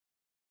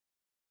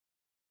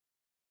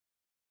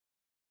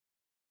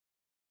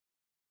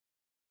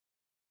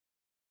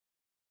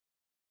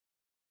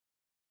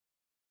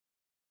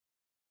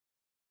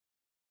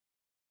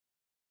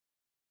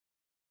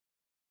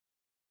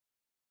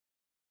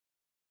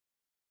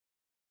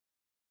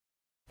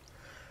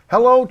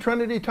Hello,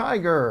 Trinity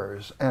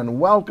Tigers, and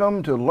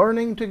welcome to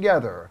Learning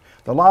Together.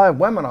 The live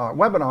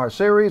webinar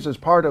series is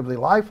part of the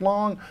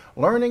lifelong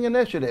learning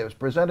initiatives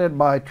presented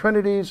by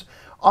Trinity's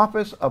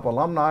Office of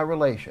Alumni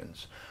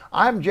Relations.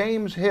 I'm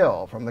James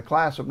Hill from the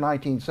class of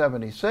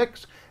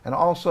 1976 and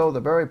also the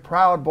very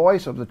proud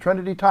voice of the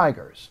Trinity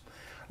Tigers.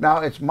 Now,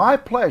 it's my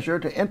pleasure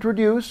to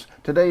introduce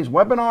today's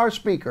webinar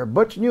speaker,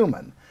 Butch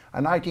Newman, a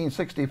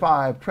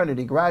 1965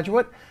 Trinity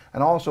graduate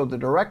and also the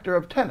director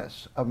of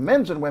tennis, of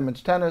men's and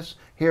women's tennis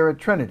here at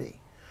Trinity.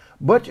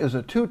 Butch is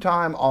a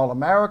two-time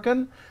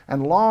All-American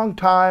and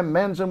long-time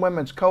men's and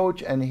women's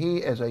coach, and he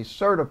is a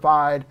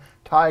certified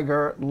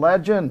Tiger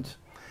legend.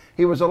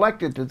 He was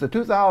elected to the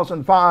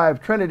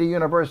 2005 Trinity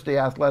University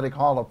Athletic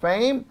Hall of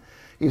Fame.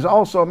 He's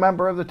also a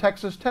member of the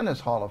Texas Tennis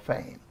Hall of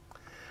Fame.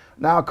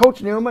 Now,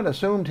 Coach Newman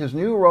assumed his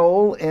new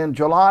role in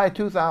July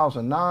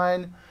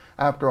 2009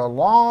 after a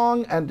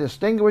long and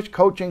distinguished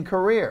coaching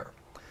career.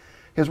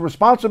 His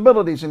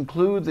responsibilities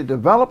include the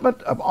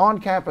development of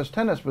on-campus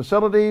tennis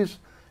facilities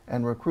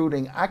and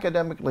recruiting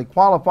academically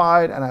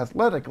qualified and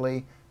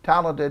athletically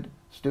talented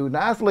student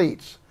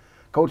athletes.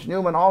 Coach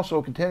Newman also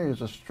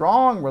continues a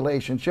strong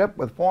relationship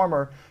with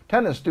former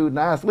tennis student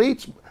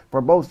athletes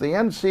for both the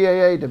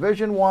NCAA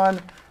Division I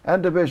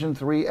and Division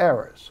III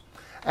eras.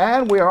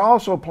 And we are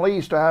also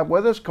pleased to have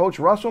with us Coach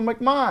Russell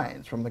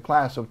McMines from the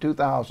class of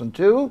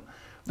 2002,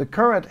 the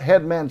current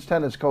head men's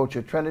tennis coach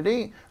at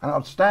Trinity, an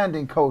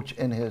outstanding coach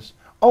in his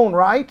own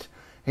right.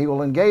 He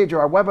will engage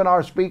our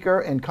webinar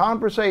speaker in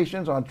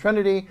conversations on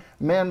Trinity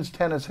men's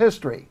tennis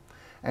history.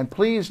 And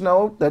please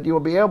note that you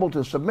will be able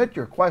to submit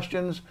your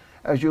questions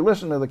as you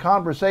listen to the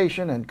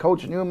conversation, and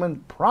Coach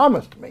Newman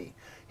promised me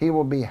he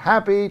will be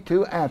happy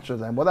to answer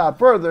them. Without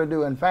further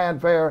ado and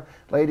fanfare,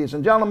 ladies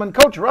and gentlemen,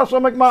 Coach Russell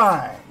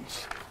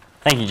McMines.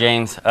 Thank you,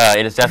 James.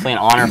 It is definitely an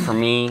honor for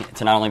me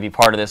to not only be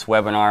part of this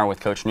webinar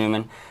with Coach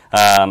Newman,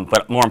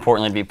 but more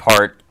importantly to be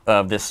part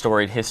of this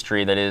storied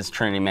history that is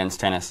Trinity men's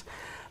tennis.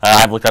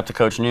 I've looked up to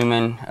Coach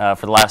Newman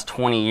for the last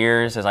 20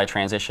 years as I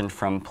transitioned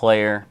from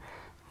player,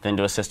 then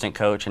to assistant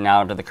coach, and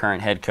now to the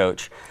current head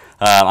coach.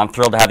 I'm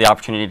thrilled to have the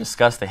opportunity to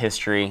discuss the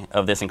history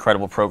of this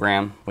incredible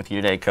program with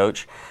you today,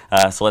 Coach.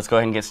 So let's go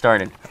ahead and get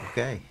started.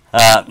 Okay.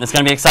 It's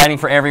going to be exciting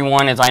for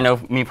everyone, as I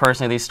know, me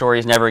personally, these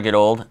stories never get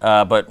old.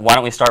 But why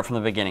don't we start from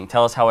the beginning?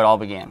 Tell us how it all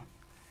began.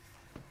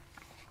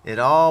 It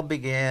all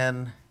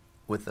began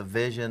with the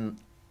vision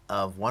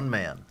of one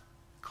man,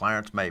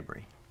 Clarence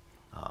Mabry,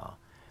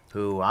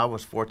 who I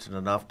was fortunate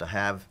enough to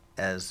have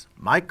as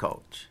my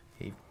coach.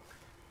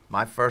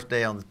 My first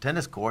day on the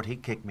tennis court, he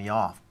kicked me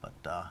off,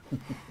 but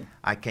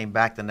I came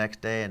back the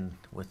next day and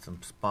with some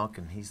spunk,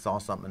 and he saw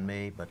something in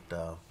me,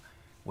 but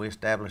we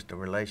established a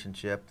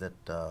relationship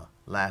that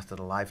lasted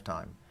a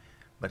lifetime.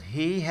 But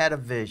he had a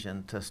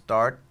vision to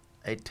start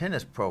a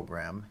tennis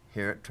program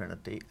here at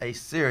Trinity, a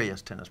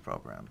serious tennis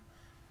program,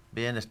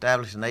 being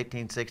established in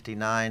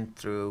 1869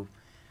 through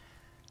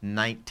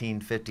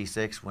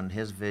 1956 when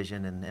his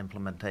vision and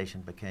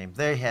implementation became,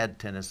 they had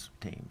tennis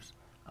teams.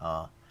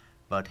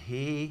 But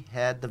he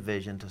had the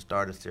vision to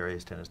start a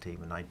serious tennis team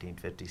in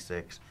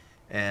 1956.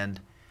 And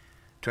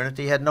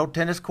Trinity had no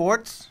tennis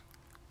courts.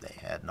 They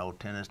had no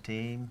tennis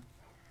team.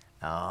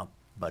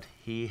 But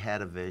he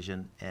had a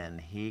vision,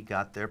 and he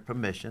got their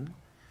permission.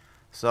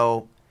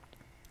 So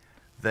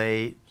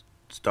they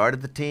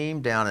started the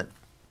team down at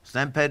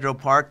San Pedro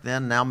Park,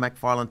 then now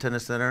McFarland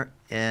Tennis Center,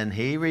 and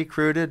he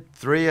recruited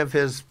 3 of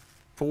his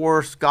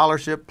 4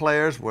 scholarship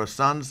players were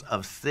sons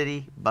of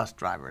city bus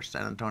drivers,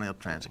 San Antonio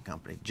Transit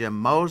Company. Jim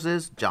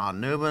Moses, John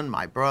Newman,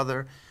 my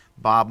brother,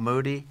 Bob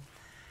Moody,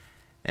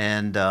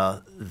 and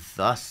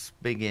thus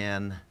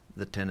began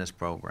the tennis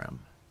program.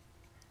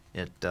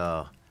 It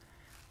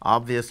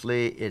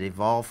obviously it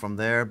evolved from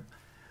there,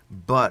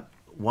 but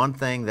one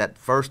thing that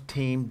first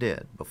team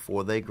did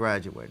before they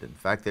graduated, in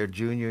fact their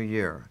junior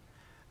year,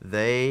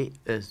 they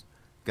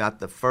got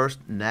the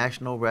first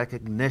national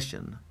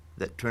recognition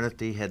that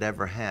Trinity had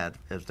ever had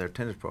as their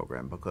tennis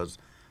program, because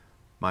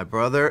my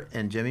brother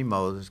and Jimmy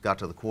Moses got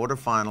to the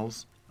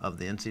quarterfinals of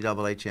the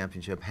NCAA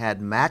championship,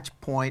 had match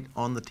point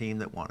on the team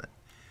that won it.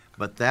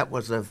 But that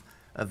was a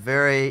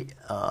very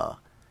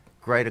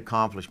great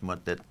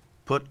accomplishment that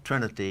put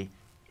Trinity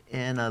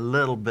in a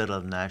little bit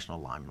of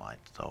national limelight.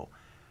 So,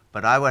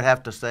 but I would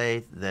have to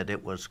say that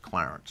it was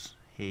Clarence.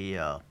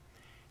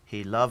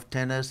 He loved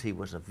tennis. He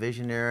was a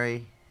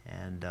visionary,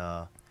 and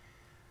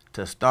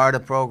to start a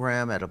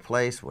program at a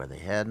place where they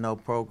had no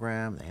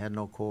program, they had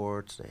no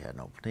courts, they had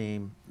no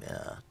team,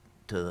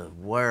 to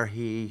where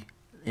he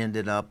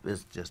ended up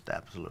is just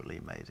absolutely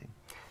amazing.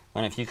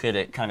 And if you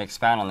could kind of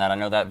expound on that, I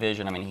know that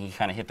vision, I mean, he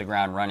kind of hit the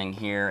ground running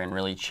here and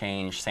really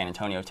changed San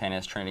Antonio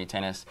tennis, Trinity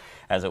tennis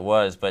as it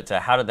was, but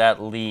how did that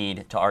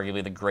lead to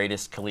arguably the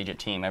greatest collegiate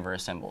team ever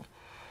assembled?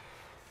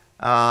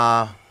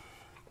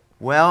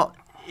 Well,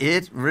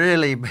 it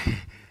really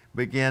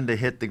began to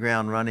hit the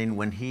ground running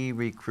when he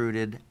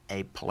recruited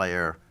a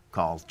player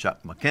called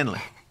Chuck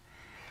McKinley.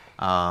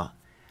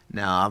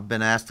 Now, I've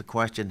been asked the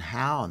question,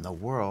 how in the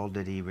world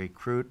did he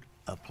recruit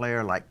a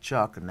player like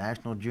Chuck, a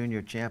national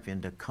junior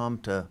champion, to come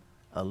to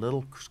a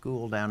little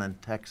school down in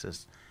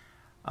Texas.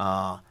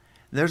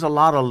 There's a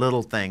lot of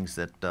little things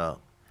that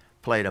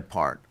played a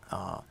part.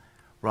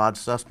 Rod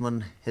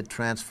Sussman had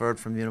transferred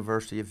from the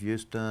University of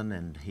Houston,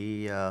 and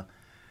he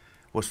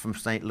was from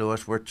St.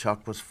 Louis, where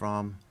Chuck was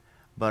from.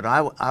 But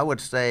I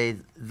would say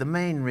the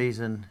main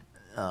reason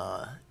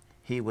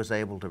he was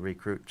able to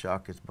recruit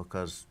Chuck is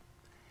because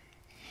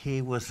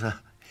he was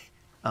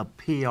a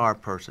PR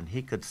person.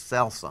 He could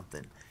sell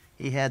something.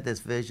 He had this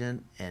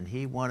vision, and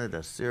he wanted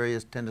a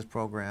serious tennis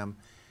program.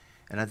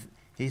 And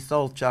he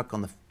sold Chuck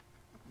on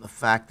the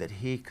fact that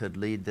he could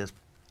lead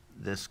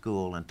this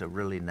school into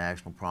really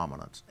national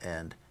prominence.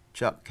 And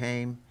Chuck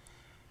came,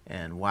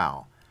 and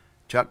wow.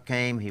 Chuck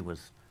came, he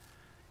was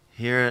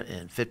here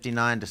in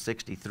 59 to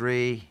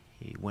 63.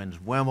 He wins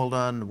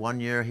Wimbledon. 1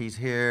 year he's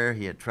here.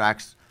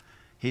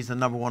 He's the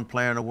 #1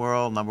 player in the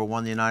world, #1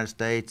 in the United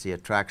States. He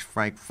attracts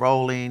Frank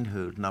Froling,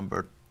 who's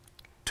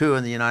 #2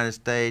 in the United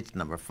States,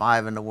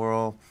 #5 in the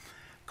world.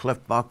 Cliff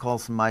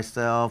Buckholz and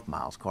myself,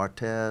 Miles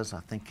Cortez.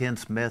 I think Ken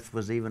Smith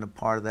was even a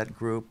part of that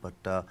group.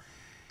 But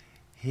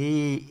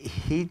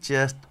he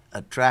just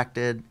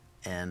attracted,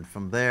 and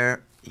from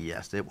there,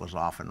 yes, it was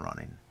off and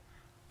running.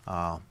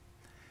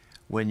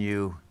 When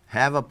you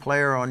have a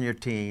player on your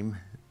team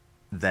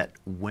that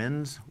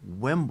wins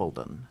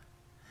Wimbledon,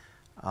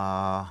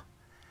 and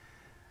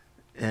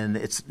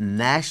it's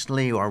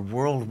nationally or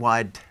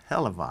worldwide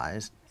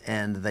televised,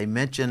 and they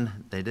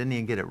didn't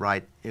even get it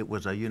right, it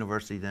was a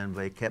university then,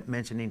 they kept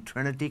mentioning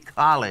Trinity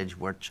College,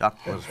 where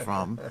Chuck was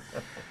from.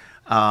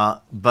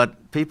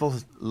 But people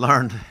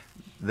learned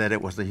that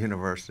it was a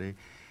university.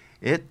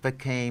 It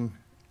became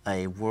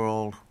a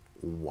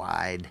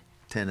worldwide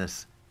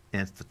tennis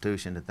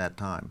institution at that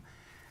time.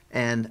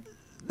 And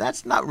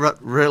that's not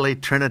what really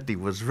Trinity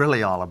was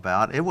really all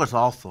about. It was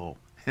also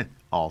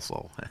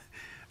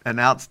an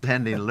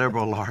outstanding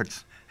liberal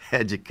arts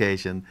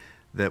education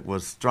that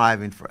was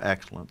striving for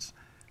excellence.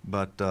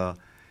 But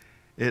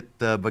it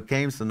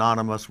became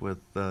synonymous with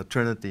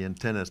Trinity and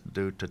tennis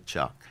due to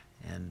Chuck.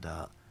 And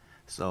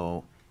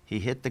so he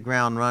hit the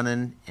ground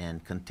running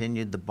and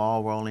continued the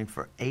ball rolling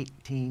for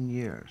 18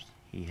 years.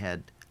 He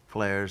had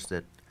players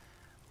that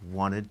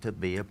wanted to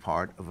be a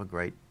part of a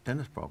great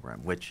tennis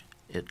program, which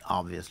it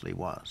obviously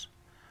was.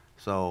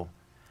 So,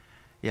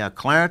 yeah,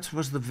 Clarence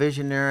was the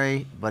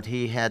visionary, but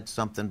he had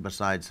something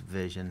besides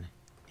vision.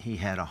 He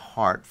had a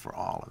heart for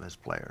all of his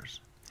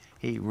players.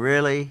 He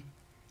really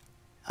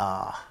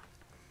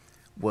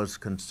was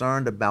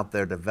concerned about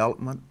their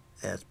development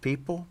as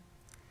people.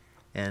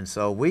 And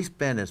so we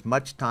spent as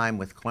much time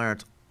with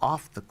Clarence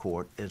off the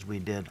court as we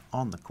did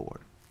on the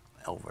court.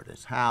 Over at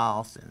his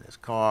house, in his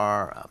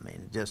car, I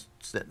mean, just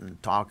sitting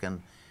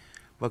talking,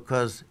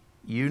 because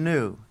you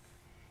knew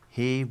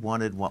he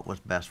wanted what was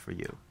best for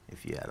you.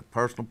 If you had a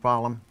personal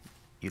problem,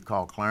 you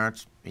call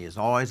Clarence. He is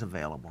always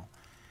available.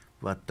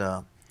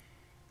 But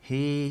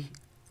he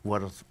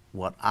was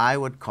what I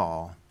would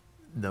call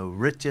the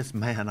richest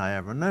man I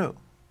ever knew,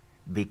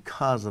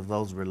 because of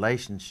those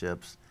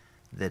relationships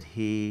that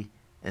he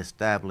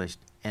established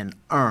and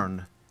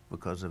earned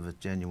because of his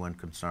genuine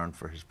concern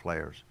for his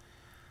players.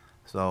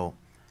 So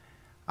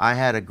I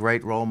had a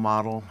great role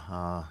model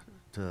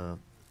to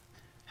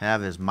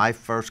have as my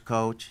first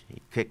coach.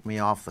 He kicked me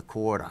off the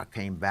court. I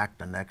came back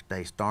the next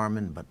day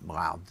storming, but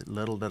wow,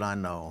 little did I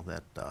know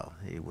that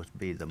he would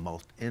be the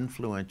most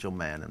influential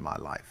man in my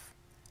life,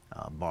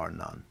 bar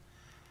none.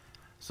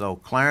 So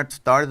Clarence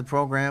started the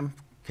program,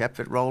 kept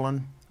it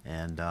rolling,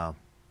 and the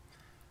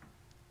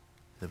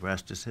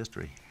rest is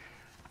history.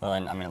 Well,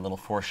 and I mean, a little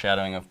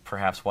foreshadowing of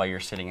perhaps why you're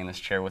sitting in this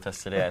chair with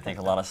us today. I think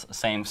a lot of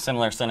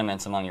similar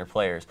sentiments among your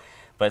players.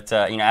 But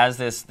you know, as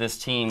this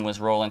team was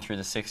rolling through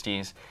the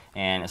 60s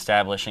and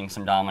establishing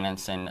some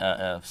dominance and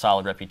a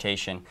solid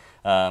reputation,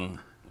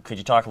 could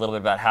you talk a little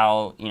bit about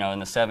how, you know, in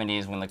the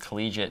 70s when the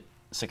collegiate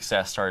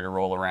success started to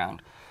roll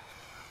around?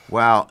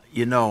 Well,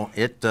 you know,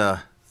 it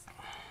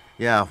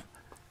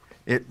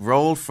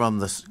rolled from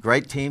the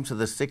great teams of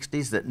the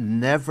 60s that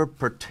never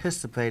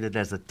participated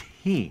as a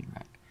team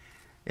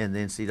in the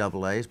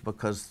NCAAs,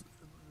 because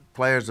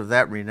players of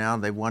that renown,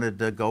 they wanted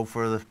to go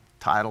for the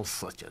titles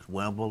such as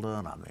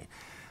Wimbledon. I mean,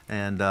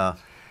 and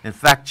in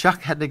fact,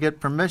 Chuck had to get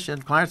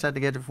permission. Clarence had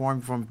to get it for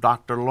him from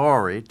Dr.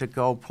 Laurie to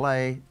go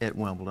play at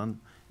Wimbledon,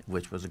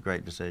 which was a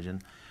great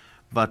decision.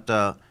 But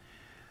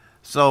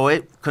so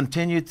it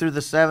continued through the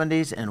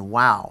 70s, and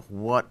wow,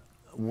 what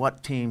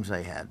teams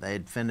they had.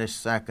 They'd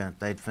finished second,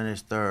 they'd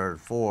finished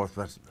third, fourth.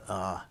 But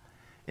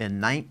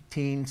in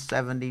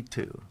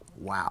 1972,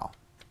 wow,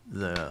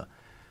 the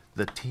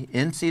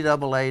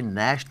NCAA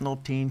national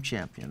team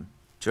champion,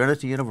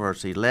 Trinity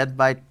University, led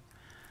by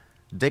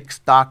Dick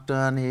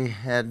Stockton. He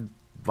had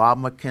Bob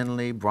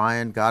McKinley,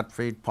 Brian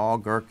Gottfried, Paul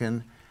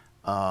Gherkin.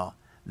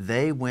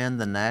 They win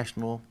the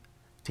national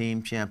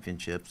team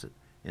championships at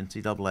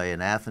NCAA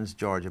in Athens,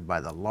 Georgia,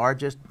 by the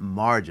largest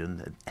margin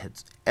that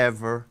has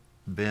ever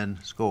been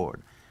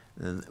scored.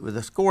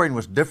 The scoring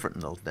was different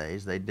in those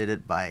days. They did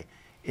it by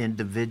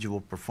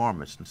individual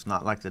performance. It's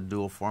not like the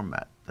dual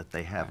format that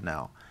they have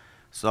now.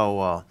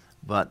 So,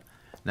 but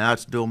now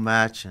it's dual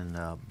match, and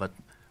but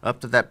up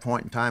to that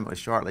point in time, it was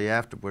shortly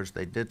afterwards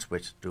they did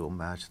switch to dual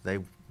match.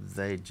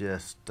 They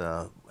just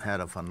had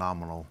a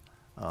phenomenal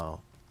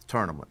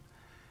tournament,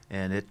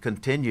 and it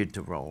continued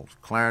to roll.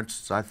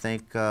 Clarence, I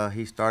think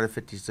he started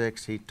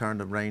 56. He turned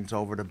the reins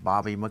over to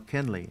Bobby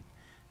McKinley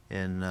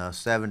in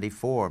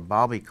 74.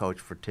 Bobby coached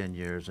for 10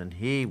 years, and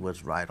he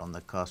was right on the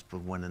cusp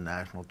of winning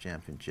national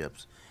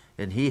championships,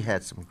 and he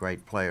had some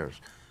great players.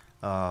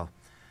 And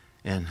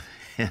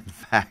in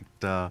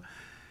fact,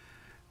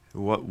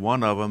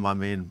 one of them, I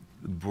mean,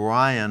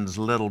 Brian's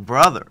little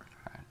brother,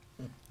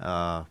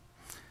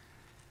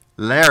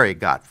 Larry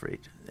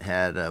Gottfried,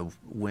 had a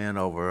win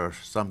over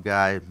some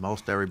guy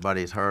most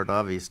everybody's heard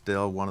of. He's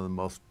still one of the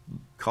most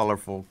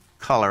colorful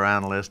color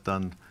analysts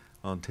on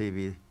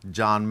TV,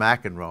 John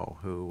McEnroe,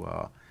 who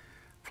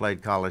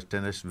played college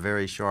tennis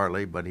very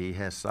shortly, but he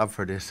has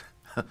suffered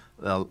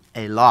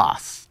a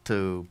loss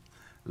to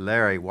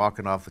Larry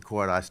walking off the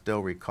court. I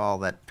still recall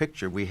that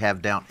picture we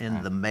have down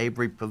in the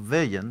Mabry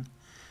Pavilion,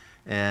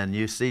 and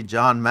you see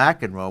John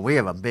McEnroe. We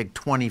have a big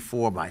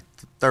 24 by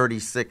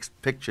 36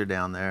 picture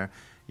down there.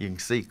 You can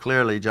see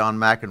clearly John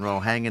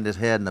McEnroe hanging his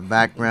head in the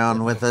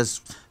background with his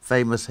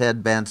famous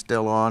headband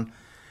still on,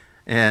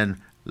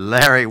 and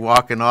Larry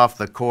walking off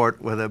the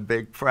court with a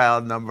big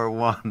proud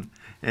 #1,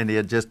 and he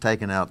had just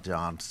taken out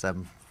John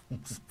 7-5,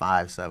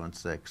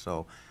 7-6.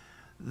 So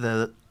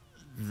the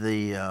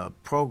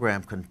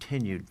program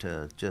continued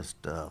to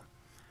just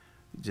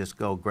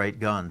go great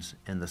guns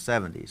in the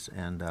 70s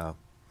and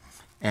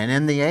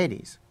in the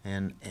 80s,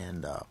 and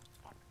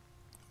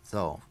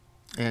so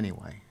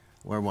anyway.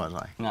 Where was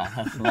I? No,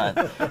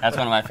 that's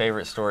one of my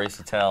favorite stories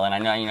to tell. And I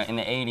know, in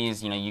the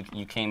 80s,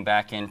 you came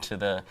back into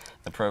the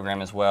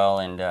program as well.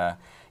 And,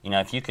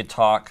 if you could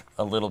talk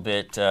a little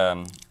bit,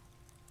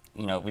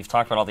 we've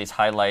talked about all these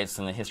highlights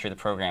in the history of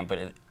the program,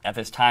 but at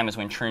this time is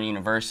when Trinity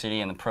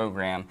University and the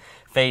program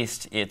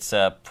faced its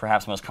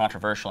perhaps most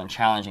controversial and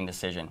challenging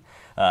decision.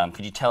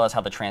 Could you tell us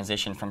how the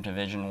transition from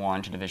Division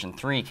I to Division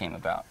III came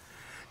about?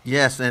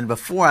 Yes, and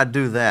before I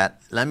do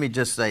that, let me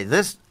just say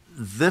this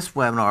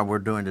webinar we're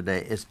doing today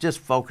is just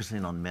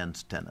focusing on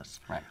men's tennis.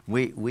 Right.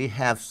 We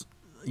have,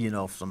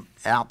 some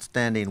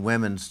outstanding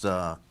women's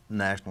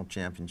national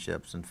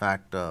championships. In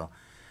fact,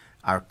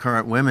 our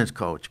current women's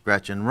coach,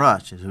 Gretchen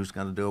Rush, who's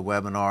going to do a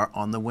webinar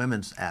on the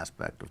women's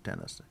aspect of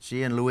tennis.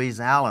 She and Louise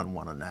Allen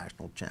won a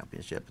national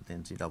championship at the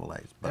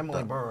NCAAs. But,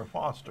 Emily Burr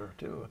Foster,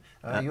 too,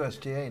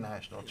 USTA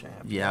national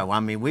champion. Yeah, well,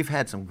 I mean, we've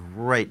had some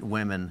great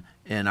women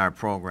in our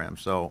program,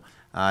 so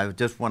I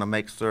just want to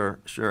make sure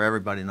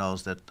everybody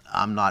knows that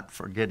I'm not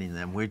forgetting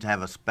them. We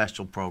have a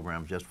special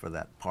program just for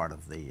that part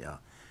of the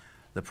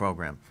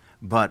program.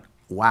 But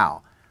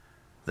wow,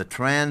 the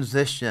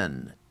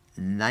transition,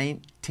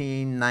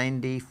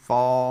 1990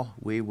 fall,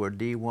 we were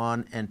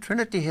D1, and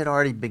Trinity had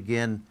already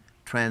begun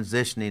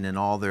transitioning in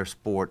all their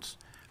sports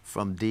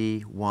from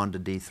D1 to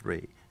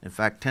D3. In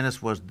fact,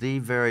 tennis was the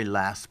very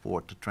last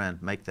sport to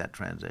make that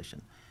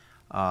transition.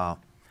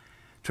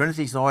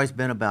 Trinity's always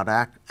been about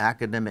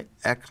academic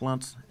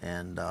excellence,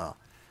 and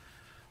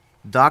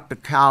Dr.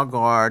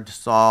 Calgard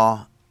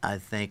saw, I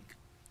think,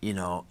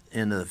 into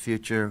the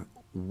future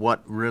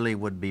what really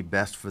would be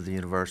best for the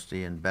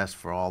university and best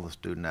for all the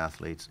student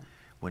athletes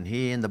when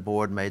he and the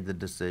board made the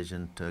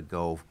decision to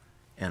go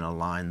and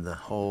align the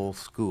whole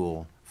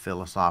school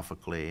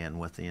philosophically and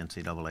with the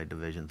NCAA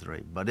Division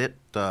III. But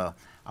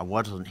I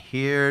wasn't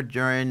here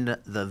during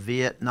the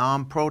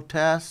Vietnam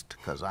protest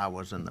because I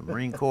was in the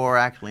Marine Corps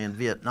actually in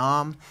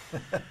Vietnam.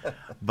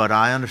 But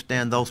I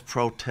understand those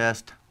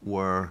protests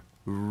were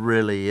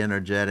really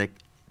energetic,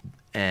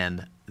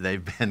 and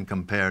they've been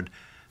compared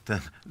to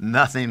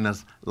nothing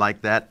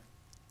like that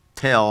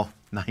till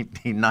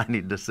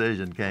 1990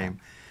 decision came.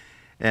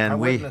 And I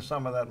witnessed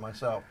some of that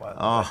myself, by the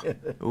way.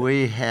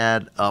 We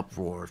had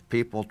uproars,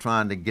 people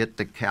trying to get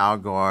to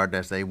Calgard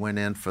as they went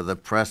in for the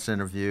press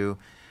interview,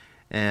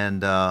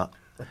 and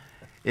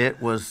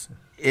it was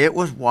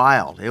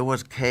wild. It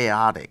was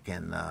chaotic,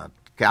 and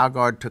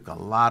Calgard took a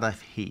lot of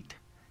heat.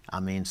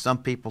 I mean, some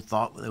people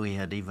thought that we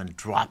had even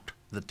dropped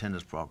the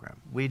tennis program.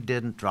 We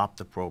didn't drop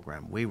the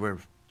program. We were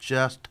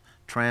just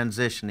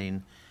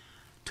transitioning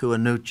to a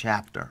new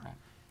chapter,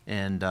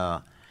 and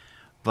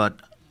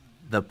but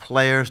the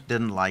players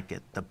didn't like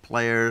it. The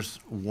players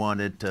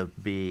wanted to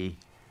be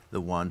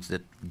the ones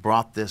that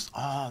brought this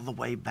all the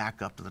way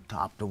back up to the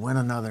top to win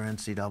another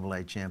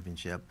NCAA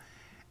championship.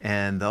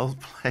 And those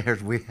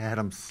players, we had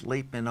them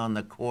sleeping on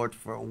the court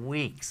for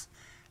weeks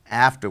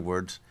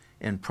afterwards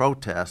in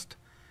protest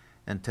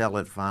until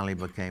it finally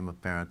became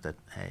apparent that,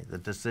 hey, the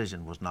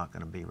decision was not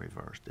going to be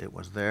reversed. It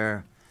was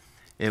there,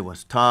 it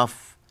was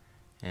tough,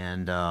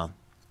 and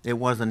it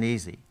wasn't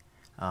easy.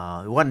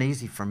 It wasn't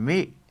easy for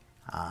me.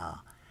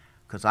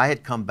 Because I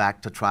had come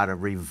back to try to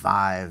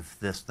revive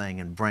this thing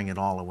and bring it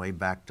all the way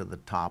back to the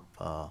top.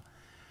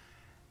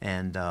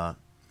 And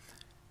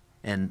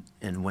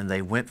when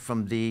they went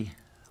from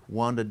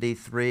D1 to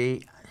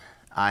D3,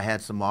 I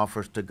had some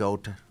offers to go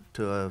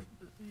to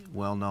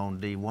well-known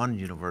D1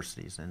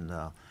 universities.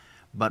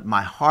 But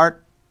my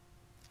heart,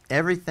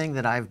 everything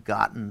that I've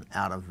gotten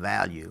out of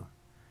value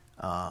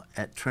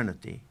at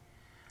Trinity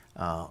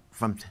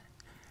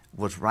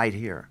was right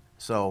here.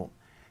 So,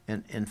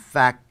 in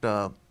fact,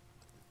 I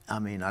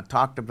mean, I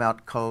talked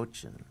about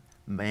Coach and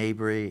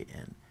Mabry,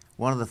 and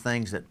one of the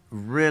things that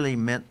really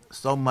meant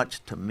so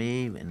much to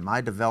me in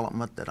my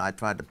development that I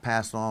tried to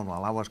pass on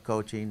while I was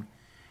coaching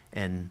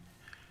and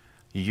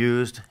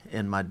used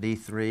in my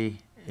D3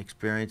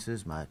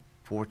 experiences, my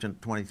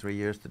fortunate 23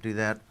 years to do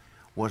that,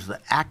 was the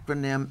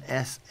acronym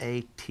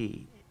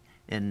SAT.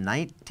 In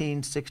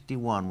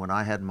 1961, when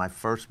I had my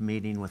first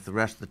meeting with the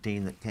rest of the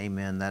team that came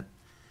in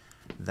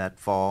that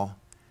fall,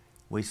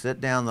 we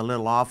sit down in the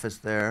little office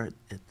there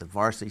at the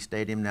varsity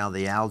stadium, now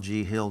the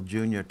Algie Hill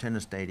Junior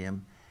Tennis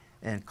Stadium,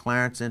 and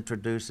Clarence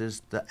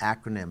introduces the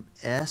acronym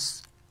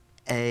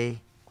SAT.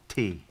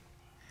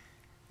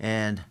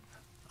 And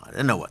I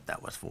didn't know what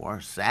that was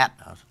for. I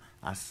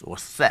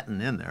was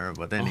sitting in there,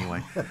 but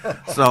anyway.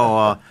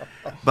 So,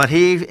 but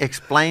he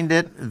explained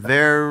it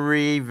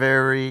very,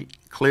 very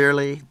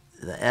clearly.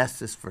 The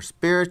S is for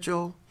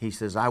spiritual. He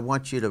says, I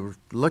want you to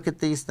look at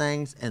these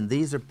things, and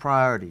these are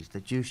priorities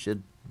that you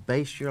should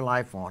base your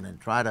life on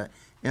and try to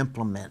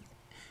implement.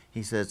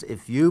 He says,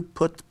 if you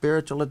put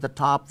spiritual at the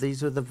top,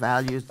 these are the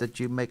values that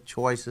you make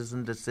choices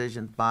and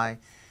decisions by.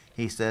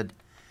 He said,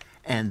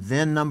 and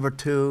then number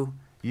 2,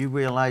 you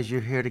realize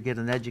you're here to get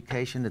an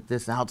education at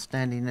this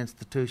outstanding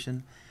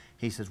institution.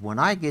 He says, when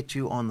I get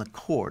you on the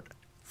court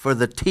for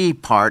the T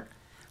part,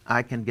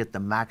 I can get the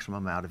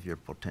maximum out of your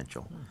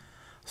potential.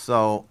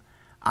 So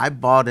I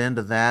bought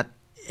into that,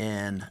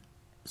 and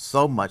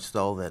so much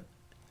so that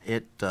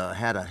it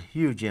had a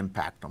huge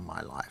impact on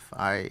my life.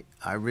 I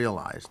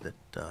realized that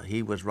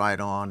he was right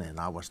on, and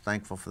I was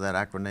thankful for that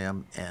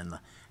acronym and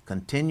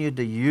continued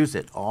to use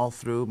it all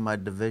through my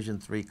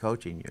Division III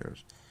coaching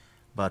years.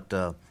 But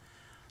the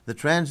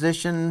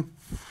transition,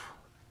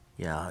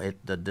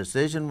 the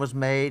decision was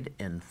made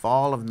in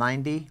fall of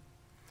 '90.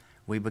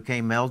 We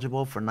became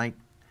eligible for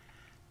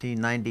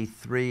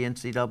 1993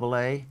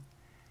 NCAA,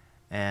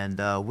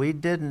 and we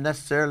didn't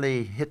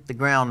necessarily hit the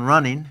ground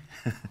running.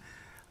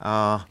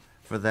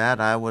 For that,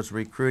 I was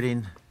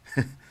recruiting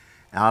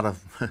out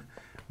of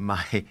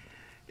my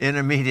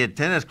intermediate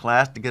tennis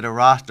class to get a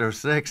roster of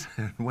 6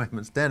 in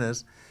women's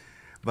tennis.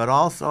 But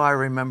also I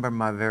remember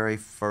my very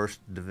first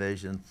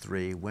Division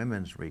III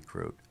women's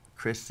recruit,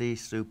 Chrissy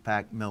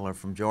Supak Miller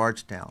from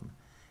Georgetown.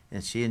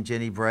 And she and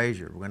Jenny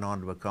Brazier went on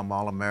to become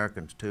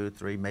All-Americans 2,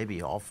 3,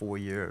 maybe all 4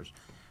 years.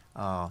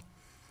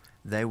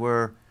 They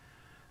were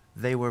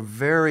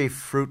very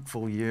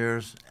fruitful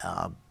years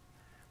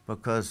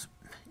because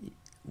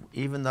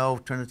even though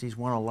Trinity's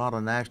won a lot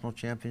of national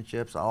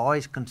championships, I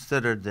always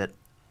considered that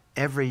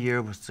every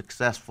year was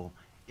successful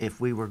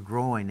if we were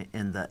growing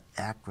in the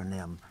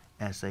acronym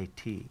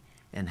SAT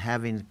and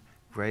having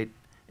great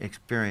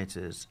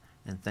experiences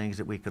and things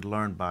that we could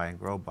learn by and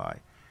grow by.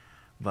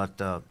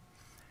 But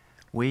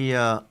we,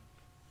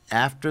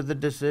 after the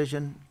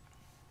decision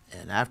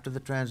and after the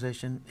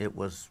transition, it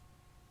was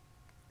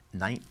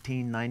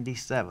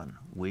 1997.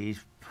 We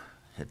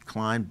had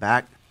climbed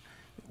back.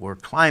 We're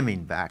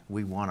climbing back.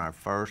 We won our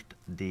first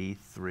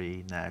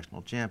D3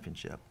 national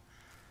championship.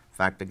 In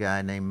fact, a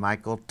guy named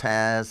Michael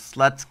Taz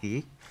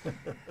Slutsky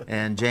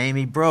and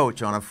Jamie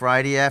Broach on a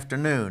Friday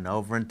afternoon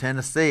over in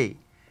Tennessee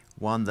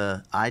won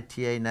the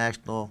ITA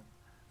National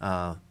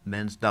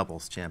Men's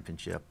Doubles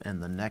Championship.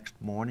 And the next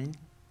morning,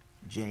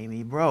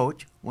 Jamie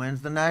Broach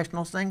wins the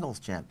National Singles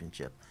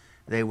Championship.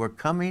 They were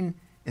coming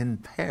in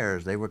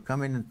pairs. They were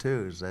coming in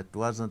twos. That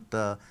wasn't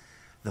the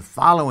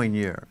following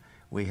year.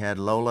 We had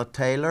Lola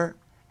Taylor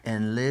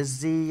and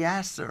Lizzie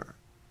Yasser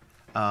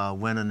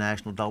win a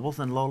national doubles,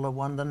 and Lola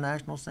won the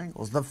national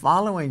singles. The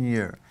following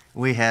year,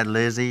 we had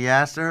Lizzie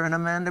Yasser and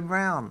Amanda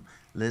Brown.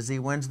 Lizzie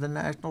wins the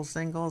national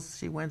singles.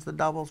 She wins the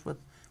doubles with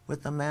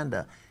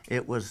Amanda.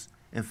 It was,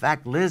 in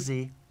fact,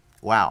 Lizzie,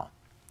 wow,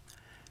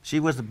 she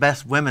was the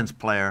best women's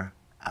player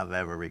I've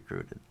ever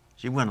recruited.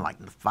 She won like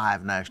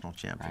 5 national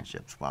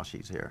championships while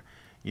she's here.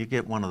 You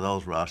get one of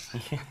those, Russ,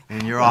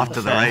 and you're off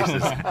to the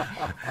races.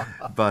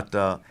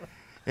 But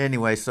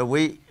anyway, so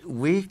we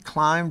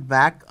climbed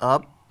back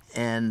up,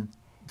 and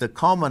the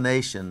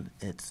culmination,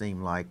 it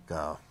seemed like,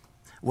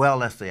 well,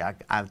 let's see, I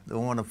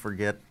don't want to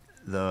forget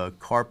the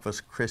Corpus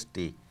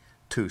Christi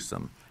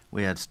twosome.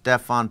 We had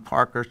Stefan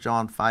Parker,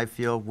 Sean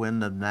Fifield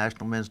win the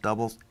national men's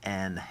doubles,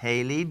 and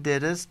Haley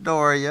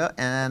Didastoria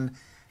and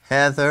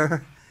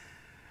Heather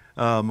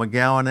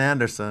McGowan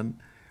Anderson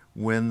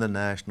win the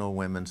national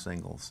women's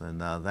singles. And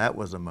that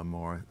was a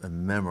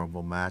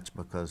memorable match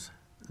because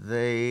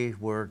they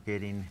were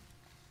getting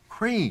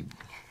creamed.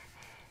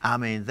 I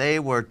mean, they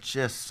were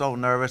just so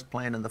nervous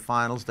playing in the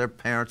finals. Their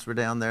parents were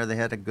down there. They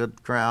had a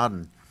good crowd.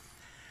 And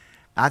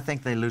I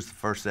think they lose the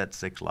first set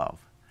 6-love.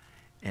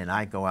 And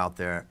I go out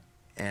there,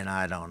 and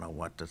I don't know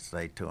what to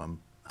say to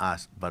them.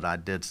 But I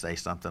did say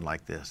something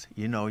like this.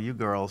 You know, you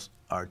girls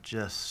are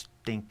just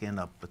stinking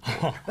up the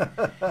court.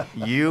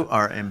 You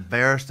are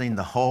embarrassing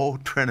the whole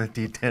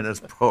Trinity tennis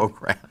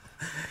program.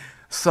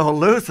 So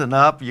loosen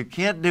up. You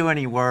can't do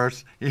any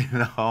worse, you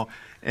know,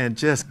 and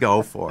just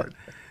go for it.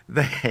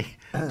 they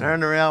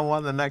turned around,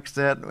 won the next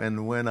set,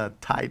 and win a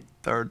tight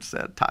third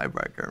set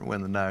tiebreaker and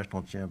win the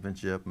national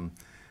championship. And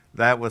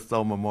that was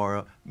so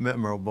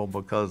memorable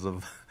because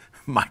of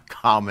my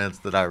comments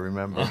that I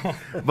remember.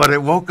 But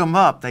it woke them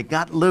up. They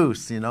got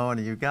loose, and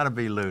you've got to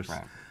be loose.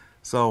 Right.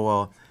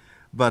 So,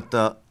 but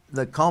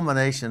the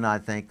culmination, I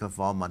think, of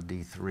all my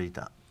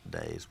D3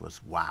 days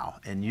was wow.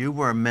 And you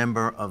were a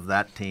member of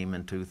that team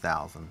in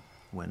 2000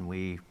 when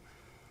we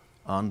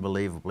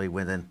unbelievably,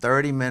 within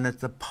 30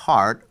 minutes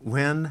apart,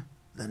 win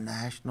the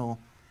national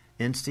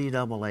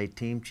NCAA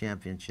team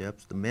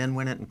championships. The men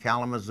win it in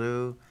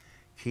Kalamazoo.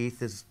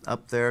 Keith is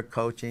up there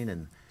coaching,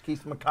 and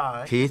Keith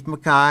Mackay. Keith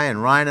Mackay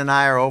and Ryan and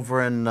I are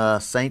over in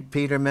St.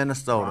 Peter,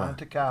 Minnesota.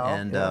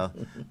 And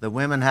the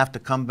women have to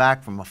come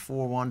back from a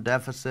 4-1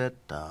 deficit.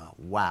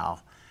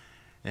 Wow.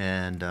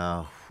 And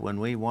when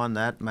we won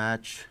that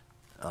match,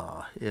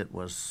 it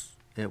was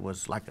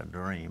like a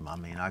dream. I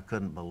mean, I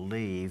couldn't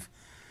believe,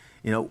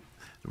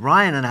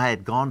 Ryan and I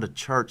had gone to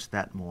church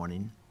that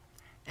morning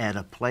at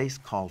a place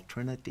called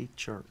Trinity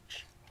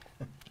Church.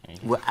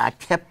 Well, I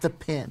kept the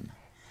pin.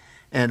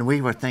 And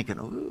we were thinking,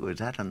 ooh, is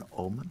that an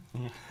omen?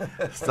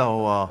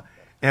 So,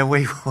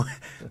 and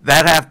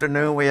that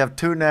afternoon we have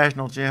 2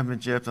 national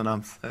championships, and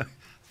I'm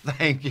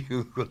thank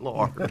you,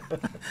 Lord,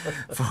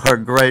 for a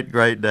great,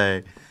 great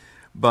day.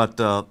 But,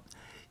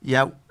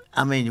 yeah,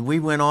 I mean, we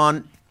went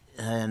on,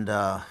 and,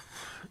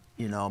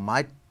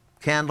 my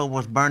candle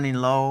was burning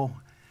low,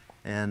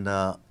 and,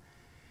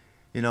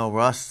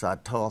 Russ, I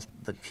told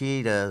the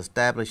key to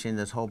establishing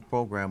this whole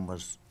program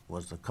was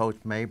the Coach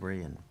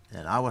Mabry, and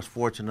I was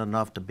fortunate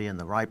enough to be in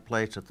the right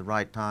place at the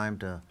right time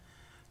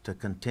to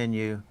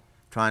continue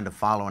trying to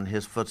follow in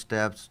his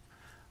footsteps,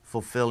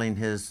 fulfilling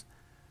his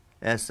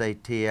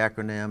SAT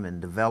acronym and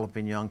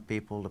developing young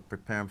people to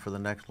prepare them for the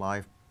next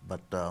life.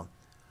 But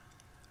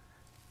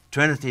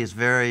Trinity is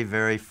very,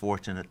 very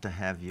fortunate to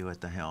have you at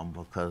the helm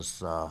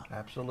because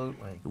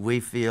absolutely, we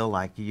feel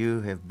like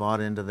you have bought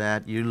into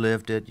that. You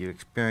lived it, you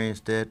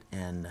experienced it,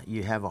 and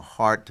you have a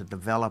heart to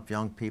develop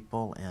young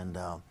people. And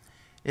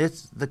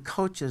the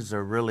coaches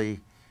are really,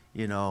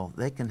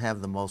 they can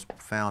have the most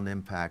profound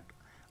impact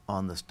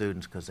on the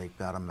students because they've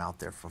got them out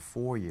there for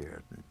 4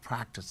 years and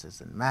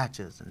practices and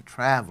matches and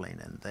traveling,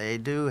 and they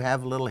do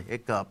have little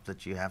hiccups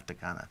that you have to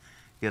kind of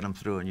get them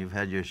through, and you've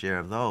had your share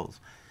of those.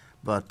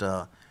 But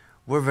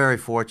we're very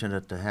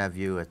fortunate to have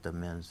you at the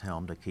men's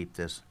helm to keep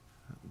this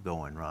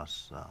going,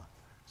 Russ.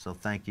 So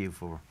thank you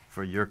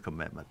for your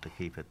commitment to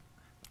keep it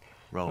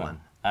rolling. Well,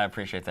 I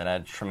appreciate that. I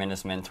had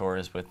tremendous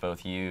mentors with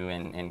both you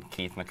and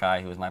Keith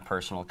Mackay, who was my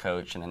personal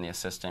coach, and then the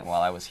assistant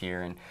while I was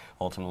here, and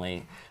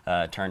ultimately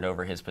turned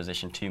over his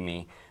position to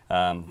me.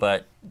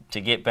 But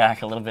to get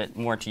back a little bit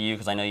more to you,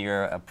 because I know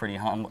you're a pretty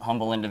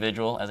humble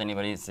individual, as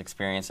anybody that's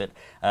experienced it.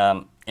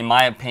 In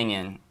my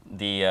opinion,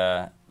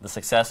 the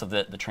success of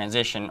the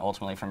transition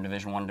ultimately from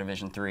Division I to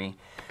Division III,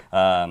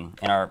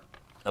 and our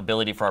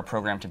ability for our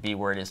program to be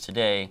where it is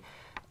today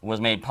was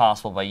made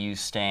possible by you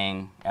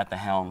staying at the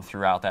helm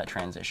throughout that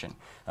transition.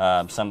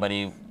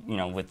 Somebody,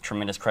 with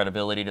tremendous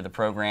credibility to the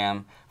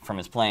program from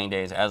his playing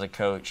days as a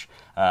coach,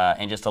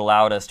 and just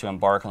allowed us to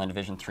embark on the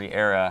Division III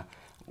era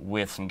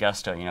with some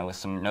gusto, with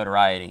some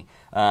notoriety.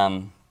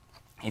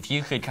 If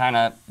you could kind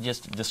of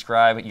just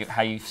describe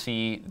how you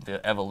see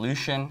the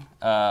evolution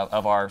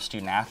of our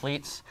student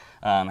athletes,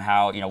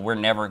 how we're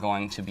never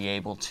going to be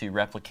able to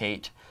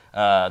replicate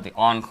the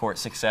on-court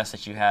success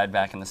that you had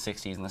back in the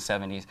 60s and the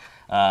 70s,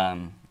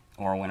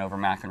 or went over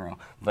McEnroe.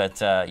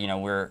 But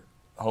we're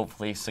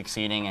hopefully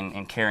succeeding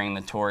and carrying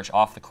the torch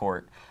off the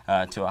court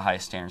to a high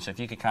standard. So if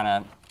you could kind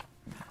of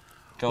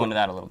go into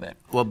that a little bit.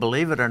 Well,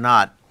 believe it or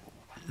not,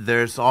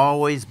 there's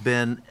always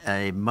been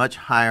a much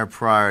higher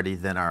priority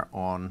than our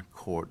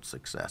on-court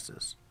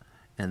successes,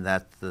 and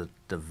that's the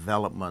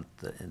development,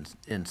 the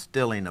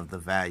instilling of the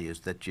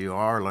values that you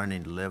are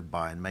learning to live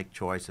by and make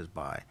choices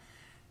by.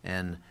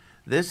 And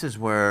this is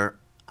where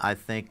I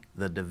think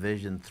the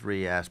Division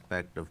III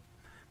aspect of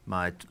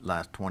my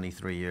last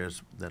 23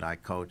 years that I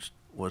coached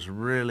was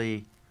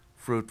really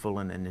fruitful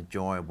and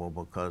enjoyable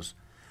because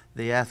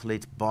the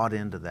athletes bought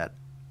into that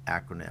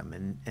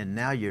acronym, and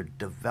now you're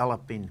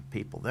developing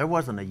people. There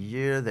wasn't a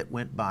year that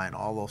went by in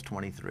all those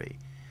 23.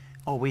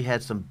 Oh, we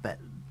had some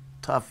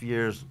tough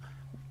years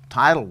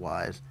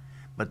title-wise,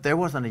 but there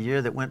wasn't a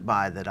year that went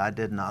by that I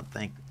did not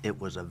think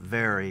it was a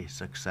very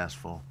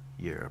successful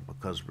year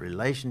because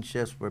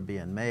relationships were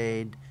being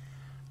made,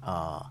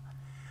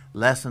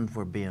 lessons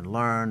were being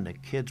learned, the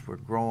kids were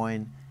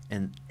growing,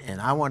 and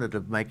I wanted to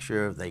make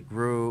sure they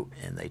grew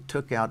and they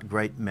took out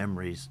great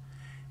memories,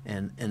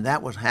 and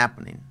that was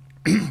happening.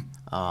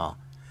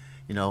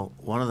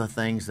 One of the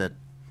things that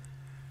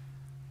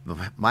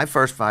my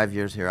first 5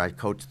 years here, I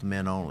coached the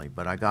men only,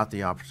 but I got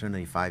the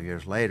opportunity 5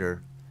 years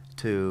later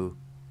to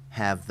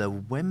have the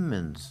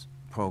women's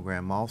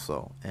program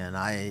also. And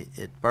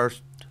at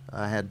first,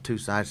 I had 2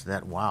 sides to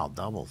that. Wow,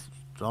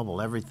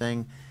 double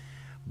everything.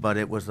 But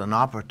it was an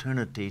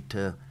opportunity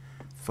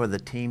for the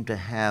team to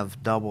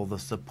have double the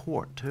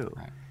support too,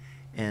 right,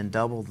 and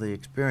double the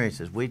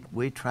experiences.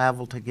 We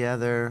traveled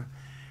together.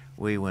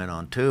 We went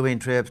on tubing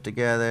trips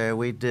together.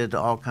 We did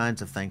all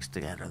kinds of things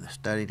together,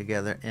 study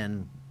together.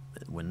 And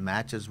when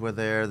matches were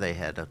there, they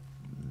had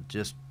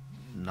just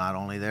not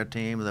only their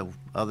team, the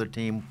other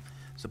team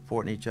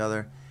supporting each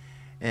other.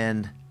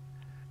 And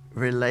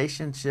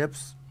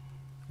relationships,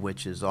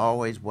 which is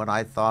always what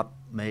I thought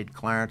made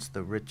Clarence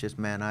the richest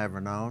man I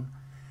ever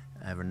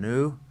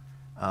knew,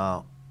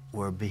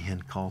 were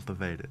being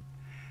cultivated.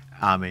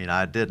 I mean,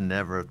 I didn't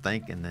ever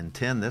think and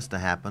intend this to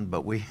happen,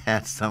 but we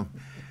had some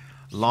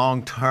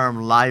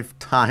long-term,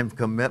 lifetime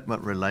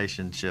commitment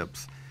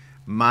relationships.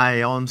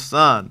 My own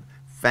son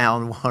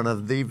found one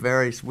of the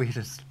very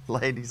sweetest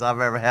ladies I've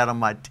ever had on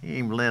my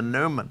team, Lynn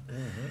Newman,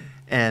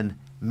 and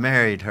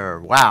married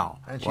her. Wow.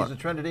 And she's a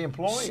Trinity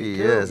employee, She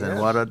too. is, and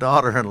what a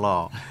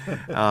daughter-in-law.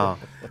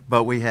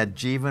 But we had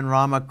Jeevan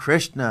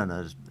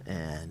Ramakrishnan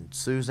and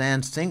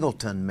Suzanne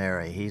Singleton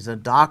marry. He's a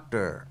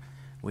doctor.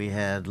 We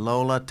had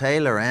Lola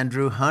Taylor,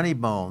 Andrew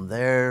Honeybone.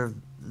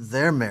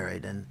 They're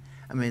married. And,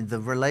 I mean, the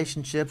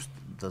relationships,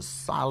 the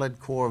solid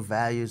core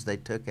values they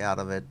took out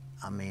of it,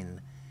 I mean,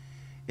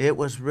 it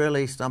was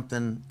really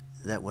something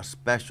that was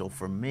special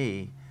for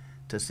me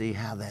to see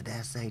how that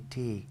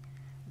SAT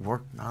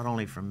worked not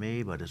only for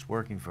me, but it's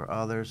working for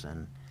others.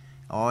 And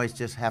I always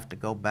just have to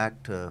go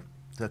back to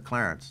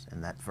Clarence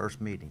in that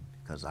first meeting,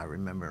 because I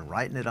remember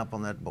writing it up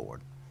on that board.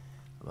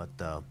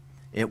 But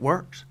it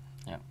works.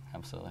 Yeah,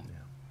 absolutely. Yeah.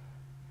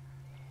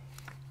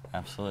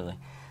 Absolutely.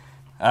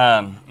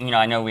 You know,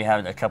 I know we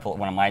had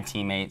one of my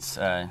teammates,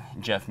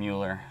 Jeff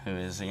Mueller, who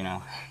is, you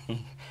know,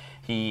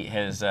 he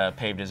has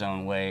paved his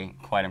own way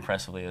quite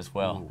impressively as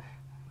well.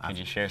 Ooh. Could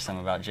you share some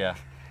about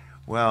Jeff?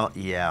 Well,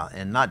 yeah,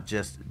 and not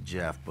just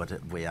Jeff, but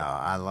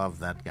I love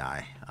that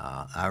guy.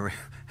 I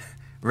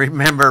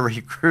remember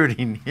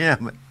recruiting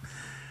him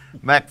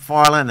at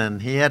McFarland,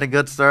 and he had a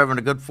good serve and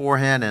a good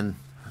forehand, and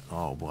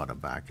oh, what a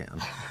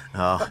backhand.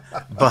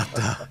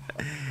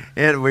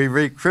 We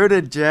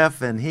recruited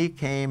Jeff, and he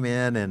came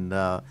in,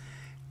 and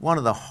one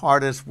of the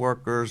hardest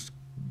workers,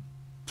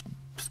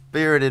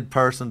 spirited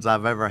persons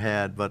I've ever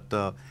had.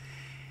 But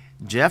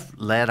Jeff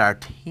led our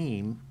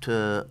team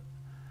to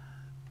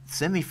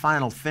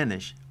semifinal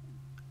finish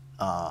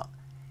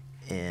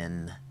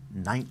in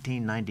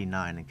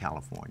 1999 in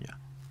California.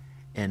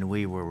 And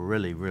we were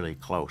really, really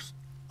close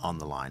on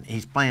the line.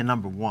 He's playing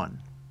number one.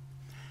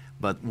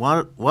 But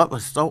what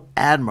was so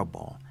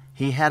admirable,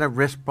 he had a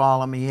wrist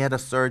problem, he had a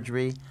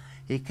surgery.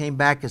 He came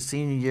back his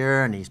senior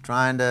year, and he's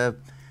trying to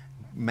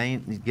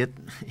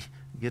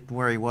get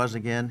where he was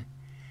again.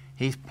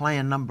 He's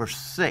playing number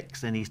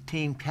 6, and he's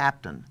team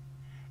captain.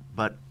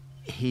 But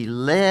he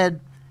led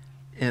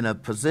in a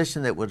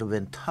position that would have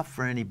been tough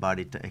for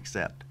anybody to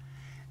accept.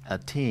 A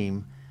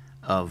team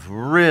of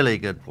really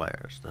good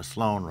players, the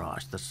Sloan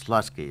Rush, the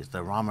Sluskys, the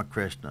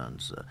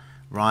Ramakrishnans,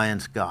 Ryan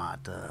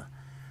Scott, the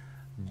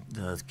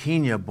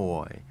Kenya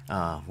boy,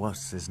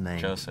 what's his name?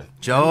 Joseph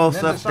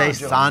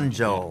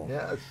DeSanjo.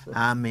 Yes.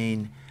 I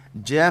mean,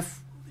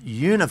 Jeff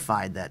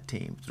unified that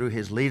team through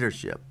his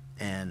leadership,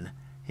 and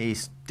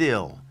he's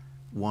still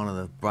one of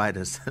the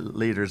brightest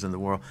leaders in the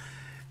world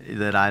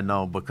that I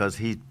know, because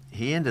he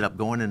ended up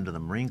going into the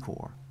Marine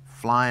Corps,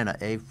 flying an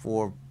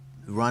A-4,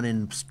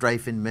 running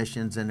strafing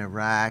missions in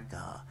Iraq,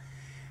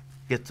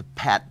 gets a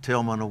Pat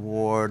Tillman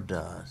Award,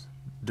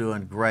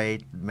 doing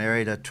great,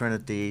 married a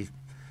Trinity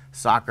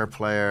soccer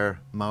player,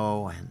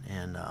 Mo,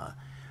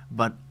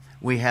 but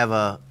we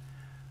have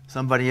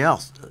somebody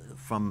else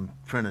from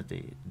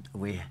Trinity.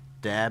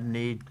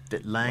 Dabney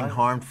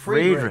Langhorne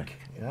Friedrich.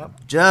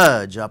 Yep.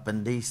 Judge up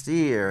in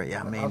D.C.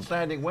 area. I mean,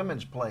 outstanding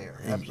women's player,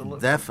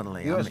 absolutely.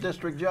 Definitely. U.S.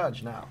 District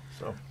Judge now.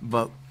 So.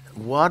 But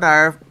what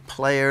our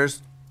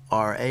players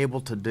are able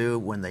to do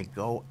when they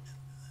go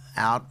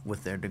out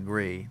with their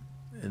degree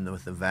and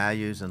with the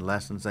values and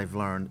lessons they've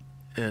learned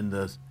in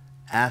the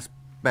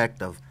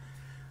aspect of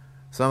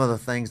some of the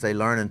things they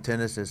learn in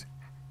tennis is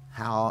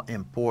how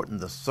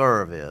important the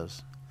serve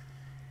is.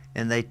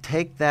 And they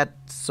take that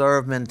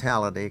serve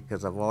mentality,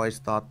 because I've always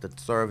thought that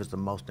serve is the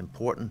most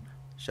important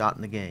shot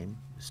in the game.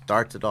 It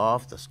starts it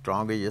off, the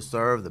stronger you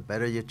serve, the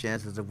better your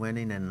chances of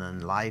winning, and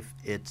in life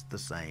it's the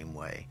same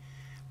way.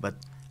 But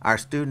our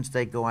students,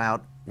 they go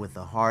out with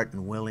a heart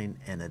and willing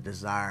and a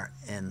desire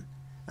and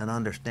an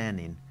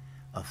understanding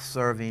of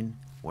serving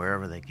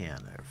wherever they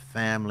can, their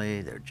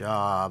family, their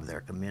job,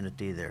 their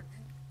community, their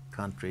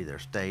country, their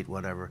state,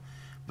 whatever.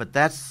 But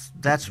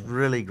that's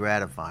really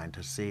gratifying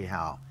to see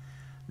how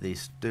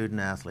these student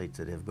athletes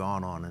that have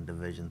gone on in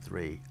Division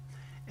III,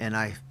 and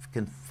I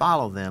can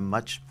follow them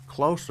much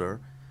closer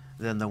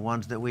than the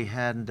ones that we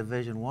had in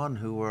Division I,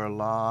 who were a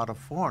lot of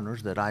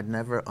foreigners that I'd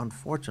never,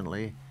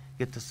 unfortunately,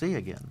 get to see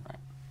again. Right.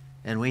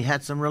 And we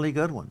had some really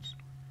good ones.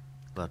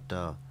 But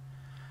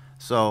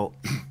so,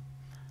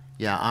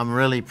 yeah, I'm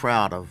really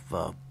proud of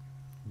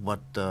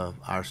what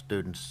our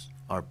students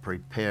are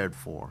prepared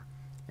for,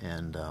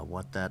 and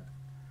what that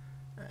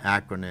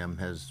acronym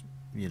has,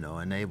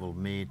 enabled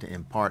me to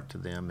impart to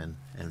them,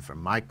 and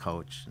from my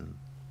coach, and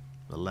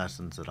the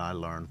lessons that I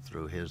learned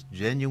through his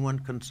genuine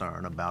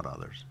concern about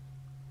others.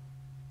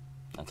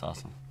 That's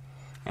awesome.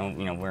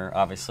 And we're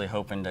obviously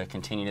hoping to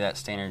continue that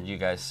standard you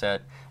guys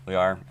set. We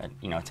are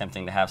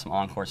attempting to have some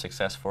encore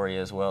success for you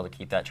as well to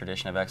keep that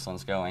tradition of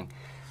excellence going.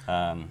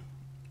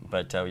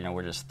 But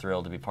we're just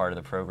thrilled to be part of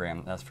the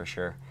program, that's for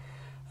sure.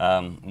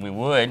 We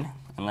would,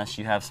 unless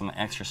you have some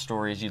extra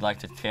stories you'd like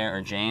to share,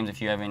 or James,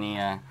 if you have any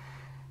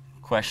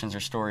questions or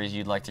stories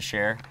you'd like to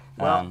share,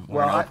 we're going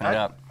to open it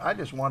up. I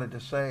just wanted to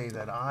say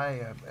that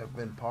I have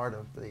been part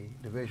of the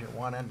Division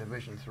I and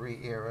Division III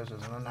eras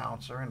as an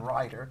announcer and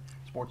writer,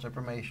 sports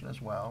information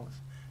as well, with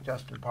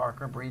Justin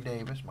Parker, Bree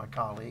Davis, my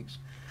colleagues.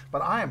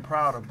 But I am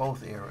proud of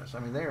both eras. I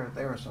mean, there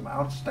are some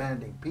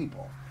outstanding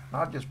people,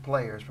 not just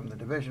players, from the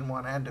Division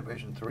I and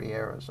Division III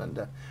eras.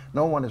 And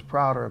no one is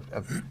prouder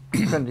of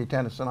Trinity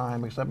tennis than I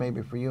am, except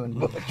maybe for you and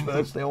Butch, but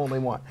that's the only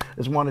one.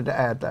 Just wanted to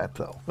add that,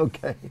 though.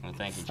 Okay. Well,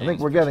 thank you, James. I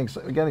think we're getting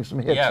some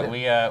hits.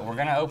 Yeah, we're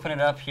going to open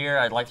it up here.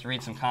 I'd like to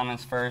read some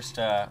comments first.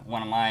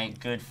 One of my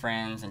good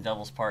friends and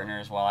doubles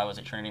partners while I was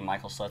at Trinity,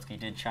 Michael Slutsky,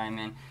 did chime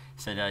in.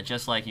 Said,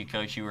 just like you,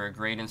 Coach, you were a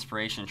great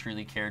inspiration and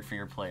truly cared for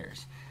your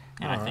players.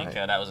 And I think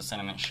that was a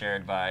sentiment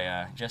shared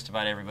by just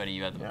about everybody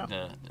you had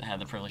had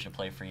the privilege to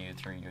play for you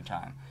through your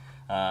time.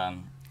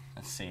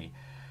 Let's see.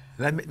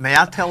 May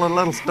I tell a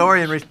little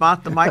story in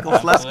response to Michael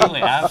Slutsky?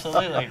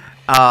 Absolutely.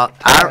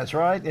 That's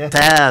right. Yeah.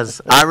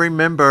 Taz, I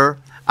remember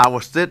I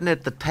was sitting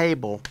at the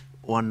table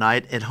one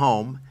night at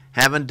home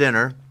having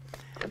dinner,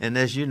 and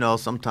as you know,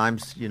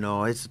 sometimes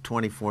it's a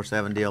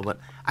 24/7 deal. But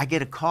I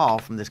get a call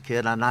from this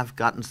kid, and I've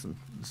gotten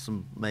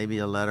some maybe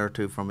a letter or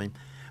two from him,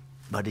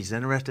 but he's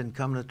interested in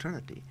coming to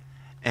Trinity.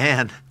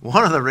 And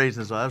one of the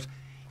reasons was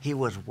he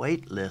was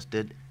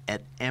waitlisted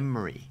at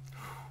Emory.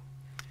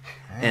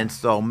 And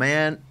so,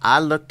 man, I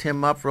looked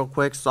him up real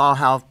quick, saw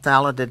how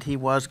talented he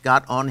was,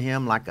 got on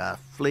him like a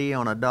flea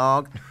on a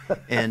dog,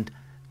 and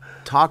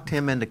talked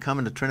him into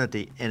coming to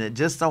Trinity. And it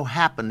just so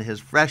happened his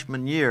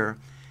freshman year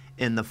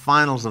in the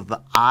finals of the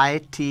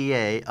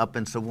ITA up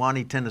in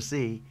Sewanee,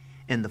 Tennessee,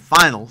 in the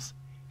finals,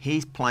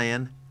 he's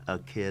playing a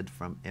kid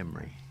from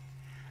Emory.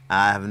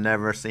 I have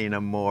never seen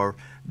a more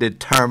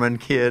determined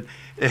kid.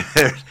 If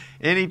there's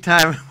any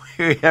time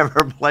we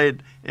ever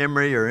played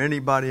Emory or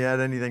anybody had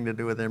anything to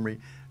do with Emory,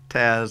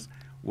 Taz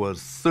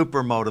was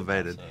super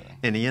motivated. Absolutely.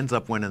 And he ends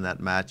up winning that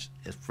match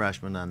as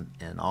freshman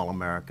and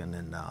All-American.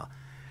 And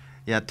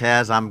yeah,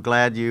 Taz, I'm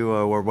glad you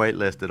were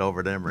waitlisted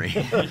over at Emory.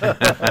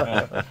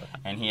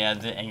 And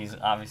he's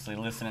obviously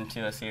listening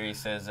to us here. He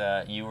says,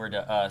 you were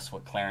to us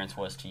what Clarence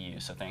was to you,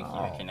 so thank you.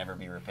 It can never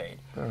be repaid.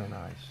 Very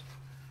nice.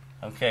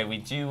 Okay, we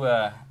do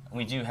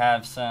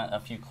have a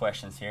few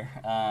questions here.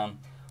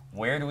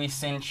 Where do we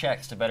send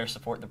checks to better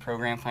support the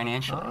program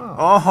financially?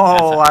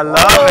 I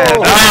love it.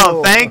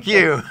 Oh, thank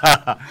you.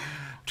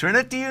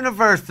 Trinity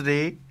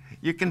University.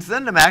 You can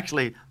send them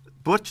actually.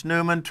 Butch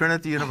Newman,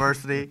 Trinity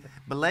University,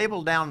 but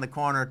label down the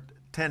corner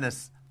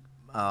tennis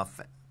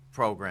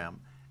program.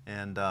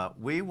 And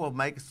we will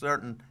make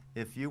certain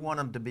if you want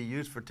them to be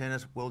used for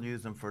tennis, we'll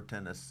use them for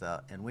tennis.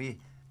 And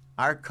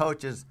our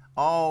coaches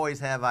always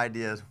have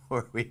ideas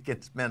where we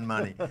can spend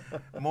money.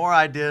 More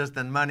ideas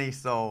than money,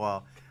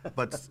 so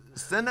but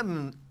send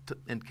them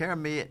in care of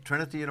me at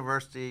Trinity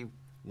University,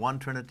 1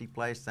 Trinity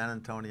Place, San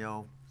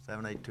Antonio,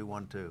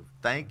 78212.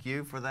 Thank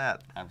you for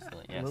that.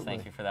 Absolutely, yes,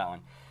 thank you for that one.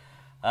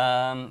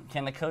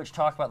 Can the coach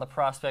talk about the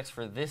prospects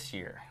for this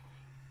year?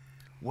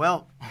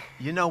 Well,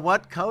 you know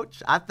what,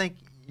 Coach? I think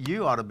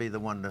you ought to be the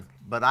one to,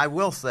 but I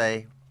will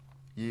say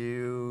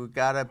you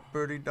got a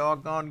pretty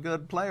doggone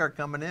good player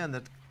coming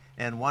in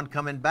and one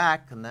coming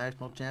back, a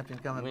national champion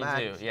coming back.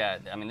 We do, yeah.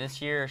 I mean,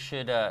 this year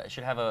should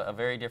have a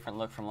very different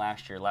look from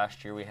last year.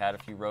 Last year we had a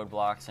few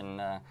roadblocks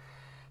and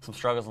some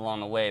struggles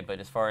along the way, but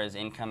as far as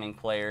incoming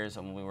players,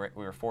 we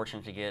were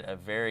fortunate to get a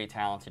very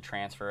talented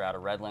transfer out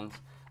of Redlands.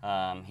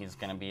 He's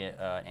going to be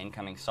an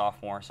incoming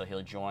sophomore, so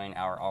he'll join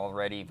our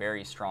already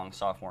very strong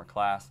sophomore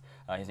class.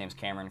 His name's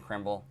Cameron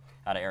Crimble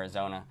out of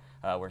Arizona.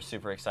 We're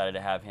super excited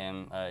to have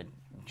him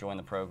join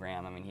the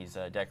program. I mean, he's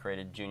a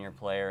decorated junior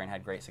player and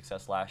had great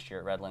success last year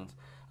at Redlands,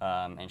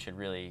 and should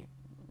really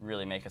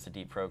make us a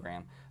deep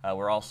program.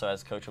 We're also,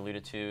 as Coach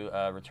alluded to,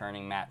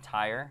 returning Matt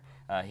Tyre.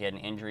 He had an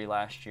injury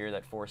last year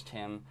that forced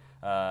him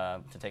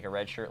to take a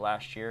red shirt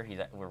last year.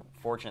 We're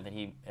fortunate that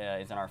he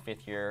is in our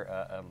 5th year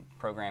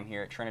program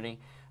here at Trinity.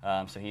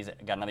 So he's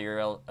got another year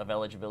of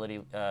eligibility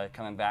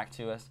coming back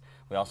to us.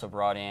 We also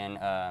brought in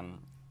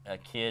a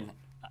kid,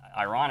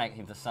 ironic,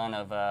 he's the son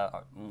of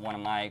one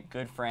of my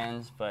good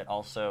friends, but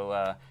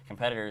also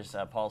competitors,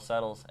 Paul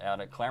Settles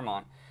out at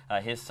Claremont.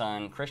 His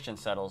son, Christian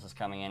Settles, is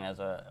coming in as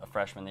a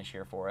freshman this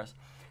year for us.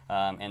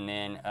 And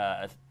then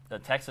a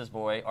Texas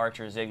boy,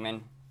 Archer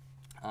Zigman,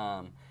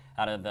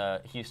 out of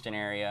the Houston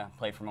area,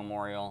 played for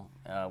Memorial,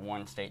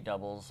 won state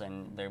doubles,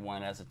 and they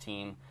won as a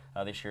team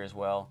this year as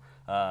well.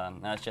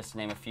 That's just to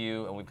name a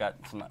few. We've got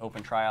some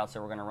open tryouts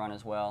that we're going to run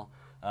as well.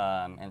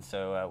 And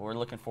so we're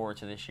looking forward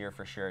to this year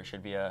for sure. It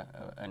should be a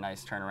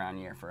nice turnaround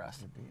year for us.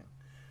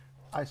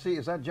 I see.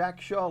 Is that Jack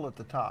Shull at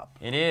the top?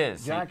 It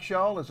is. Jack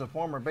Shull is a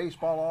former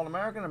baseball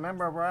All-American, a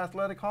member of our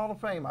Athletic Hall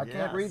of Fame. I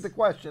can't read the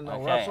question, though.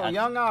 Okay, Russell,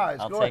 young eyes.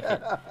 I'll Go take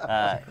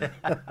ahead.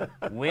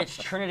 it. Which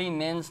Trinity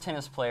men's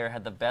tennis player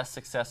had the best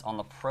success on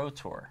the Pro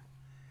Tour?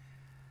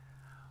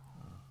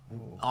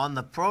 On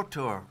the Pro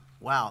Tour,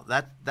 wow,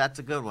 that's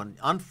a good one.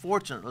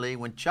 Unfortunately,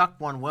 when Chuck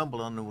won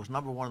Wimbledon and was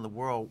 #1 in the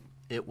world,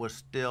 it was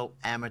still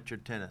amateur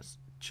tennis.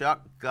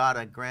 Chuck got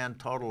a grand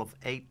total of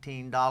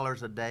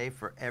 $18 a day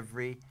for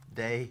every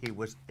day he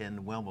was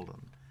in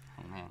Wimbledon.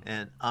 Oh, man.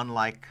 And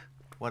unlike,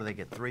 what do they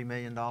get, $3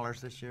 million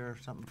this year or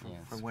something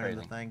for winning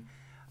crazy. the thing?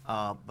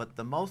 But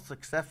the most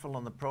successful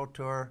on the Pro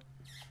Tour,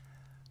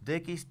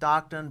 Dickie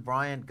Stockton,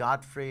 Brian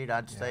Gottfried,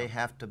 I'd say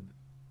have to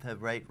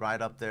rate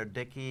right up there.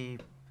 Dickie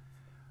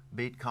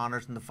beat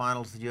Connors in the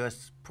finals of the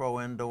U.S. Pro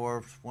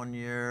Indoor one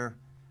year.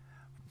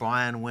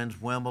 Brian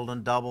wins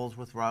Wimbledon doubles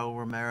with Raul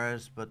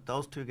Ramirez, but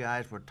those two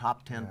guys were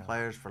top 10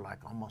 players for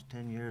like almost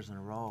 10 years in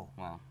a row.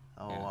 Wow.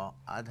 So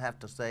I'd have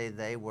to say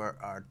they were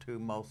our two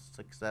most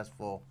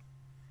successful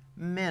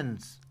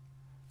men's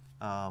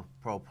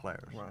pro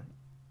players. Right.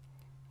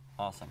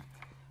 Awesome.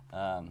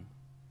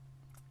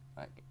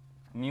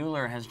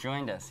 Mueller has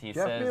joined us. He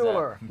Jeff says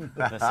Mueller.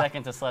 The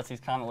second to Slutsy's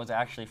comment was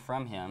actually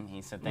from him.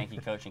 He said, "Thank you,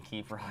 Coach, and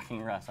keep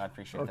rocking Russ." I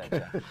appreciate that,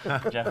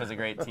 Jeff. Jeff is a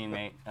great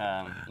teammate.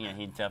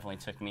 He definitely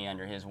took me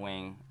under his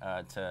wing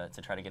to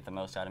try to get the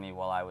most out of me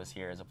while I was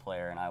here as a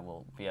player, and I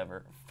will be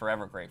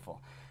forever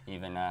grateful.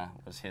 Even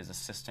was his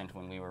assistant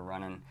when we were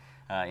running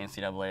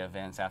NCAA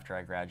events after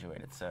I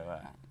graduated.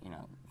 So,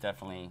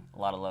 definitely a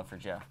lot of love for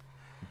Jeff.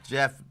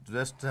 Jeff,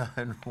 just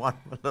one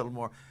a little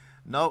more.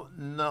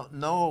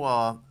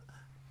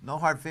 No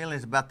hard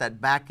feelings about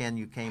that back end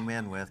you came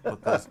in with,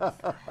 because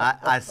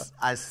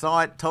I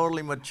saw it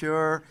totally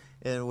mature,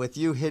 and with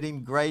you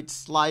hitting great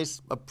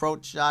slice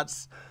approach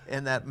shots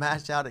in that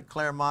match out at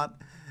Claremont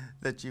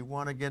that you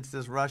won against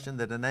this Russian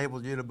that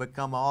enabled you to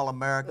become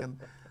All-American.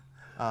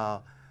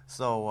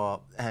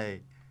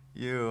 Hey,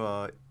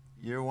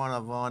 you're one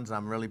of the ones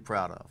I'm really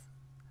proud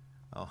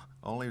of.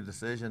 Only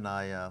decision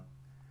I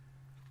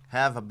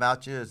have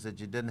about you is that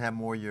you didn't have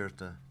more years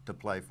to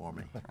play for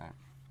me. Right.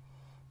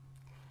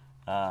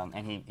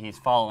 And he's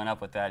following up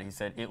with that. He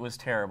said, "It was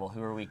terrible.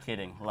 Who are we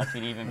kidding?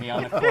 Lucky to even be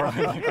on the court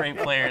with the great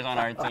players on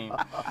our team."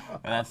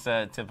 And that's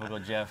typical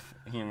Jeff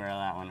humor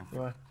on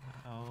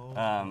that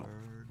one.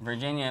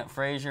 Virginia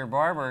Frazier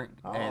Barber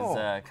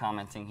is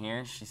commenting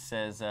here. She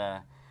says,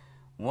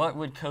 "What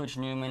would Coach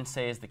Newman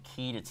say is the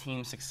key to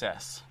team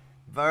success?"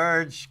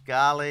 Verge,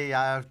 golly,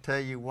 I'll tell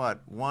you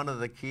what, one of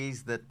the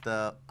keys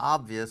that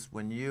obvious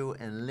when you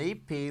and Lee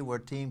P were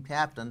team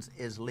captains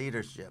is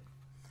leadership.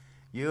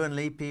 You and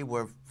Lee P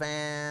were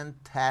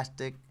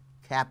fantastic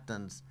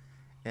captains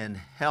and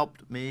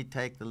helped me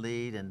take the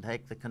lead and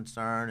take the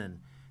concern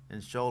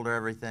and shoulder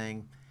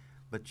everything.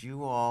 But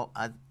you all,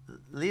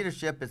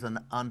 leadership is an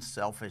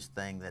unselfish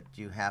thing that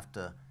you have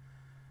to,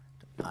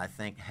 I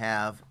think,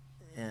 have,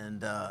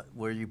 and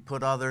where you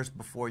put others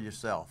before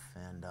yourself.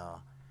 And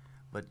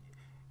but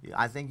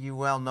I think you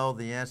well know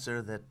the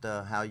answer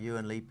that how you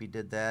and Lee P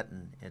did that,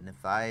 and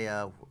if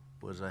I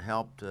was a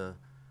help to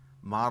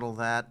model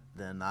that,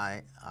 then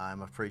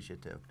I'm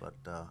appreciative. But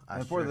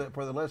and for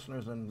the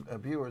listeners and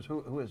viewers,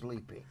 who is Lee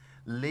P?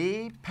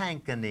 Lee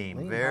Pankaneem.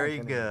 Lee Very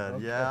Pankaneem. good.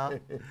 Okay. Yeah.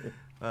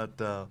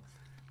 But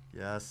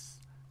yes.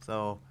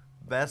 So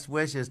best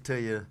wishes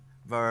to you,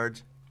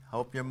 Verge.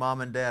 Hope your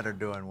mom and dad are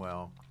doing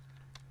well.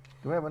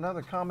 Do we have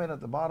another comment at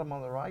the bottom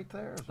on the right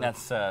there?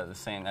 That's the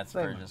same. That's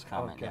Verge's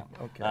comment. Okay.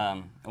 Yeah. Okay.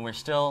 And we're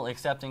still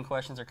accepting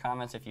questions or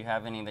comments. If you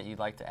have any that you'd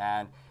like to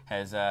add,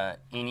 has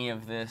any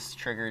of this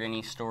triggered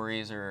any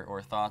stories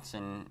or thoughts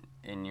in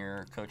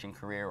your coaching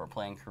career or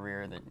playing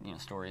career that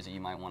stories that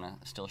you might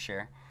want to still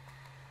share?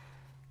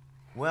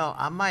 Well,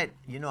 I might.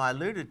 I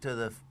alluded to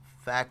the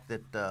fact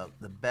that the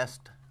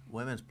best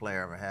women's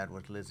player I ever had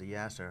was Lizzie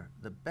Yasser.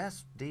 The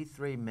best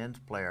D3 men's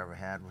player I ever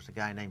had was a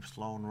guy named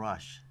Sloan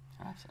Rush.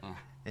 Absolutely.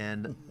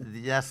 And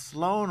yes,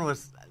 Sloan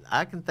was,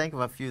 I can think of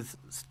a few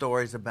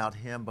stories about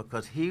him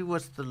because he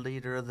was the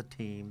leader of the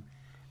team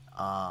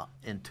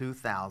in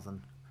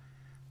 2000,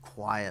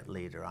 quiet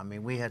leader. I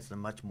mean, we had some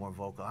much more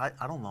vocal. I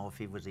don't know if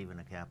he was even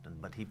a captain,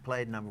 but he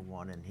played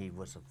 #1 and he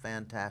was a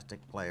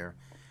fantastic player.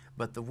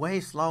 But the way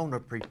Sloan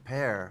would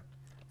prepare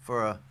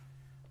for a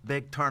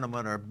big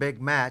tournament or a big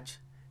match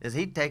is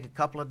he'd take a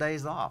couple of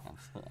days off.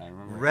 Absolutely. I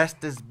remember.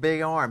 Rest his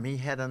big arm. He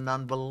had an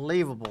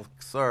unbelievable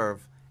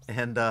serve.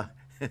 And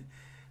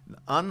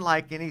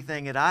unlike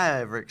anything that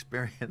I ever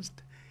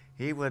experienced,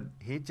 he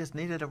just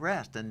needed a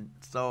rest, and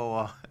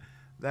so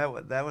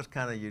that was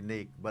kind of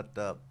unique. But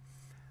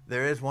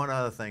there is one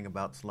other thing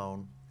about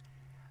Sloan,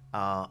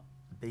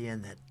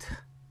 being that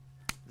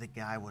the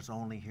guy was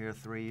only here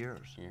 3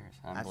 years.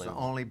 That's the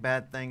only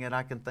bad thing that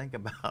I can think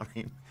about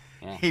him.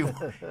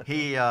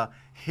 Yeah.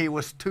 He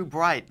was too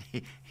bright.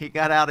 He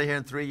got out of here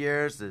in 3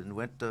 years and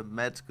went to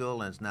med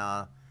school and is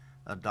now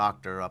a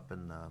doctor up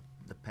in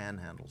the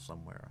Panhandle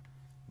somewhere.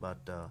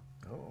 But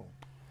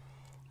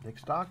Dick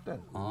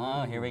Stockton.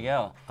 Oh, here we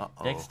go.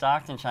 Dick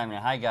Stockton chiming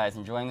in. Hi, guys.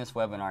 Enjoying this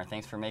webinar.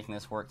 Thanks for making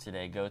this work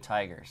today. Go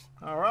Tigers.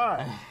 All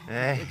right.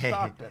 Dick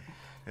Stockton.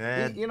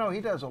 Hey.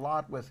 He does a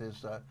lot with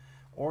his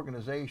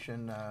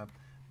organization,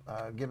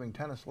 giving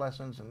tennis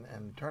lessons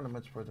and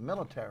tournaments for the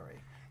military.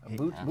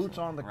 Boots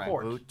on the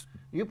court.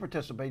 You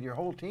participate, your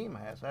whole team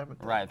has, haven't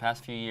they? Right. The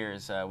past few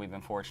years, we've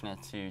been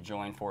fortunate to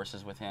join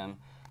forces with him,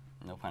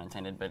 no pun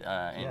intended, but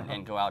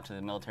and go out to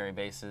the military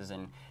bases,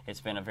 and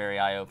it's been a very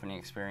eye-opening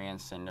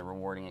experience and a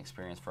rewarding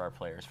experience for our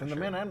players. And the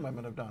men and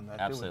women have done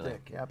that too with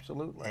Dick.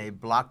 Absolutely. Hey,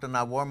 Blockton,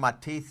 I wore my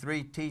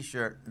T3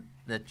 T-shirt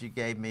that you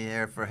gave me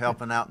here for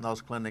helping out in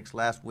those clinics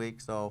last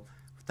week. So,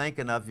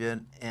 thinking of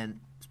you, and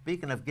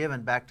speaking of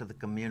giving back to the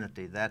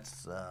community,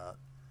 that's a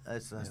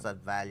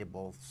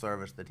valuable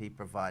service that he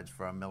provides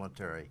for our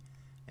military,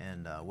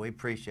 and we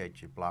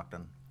appreciate you,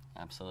 Blockton.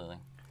 Absolutely.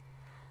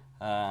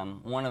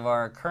 One of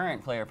our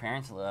current player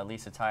parents,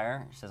 Lisa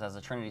Tyre, says, as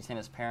a Trinity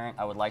tennis parent,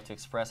 I would like to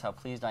express how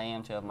pleased I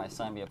am to have my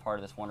son be a part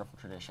of this wonderful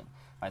tradition.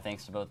 My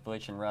thanks to both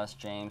Butch and Russ.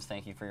 James,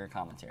 thank you for your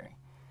commentary.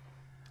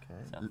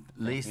 Okay. So,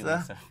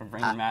 Lisa, for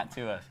bringing Matt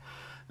to us.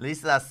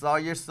 Lisa, I saw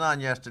your son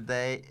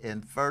yesterday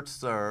in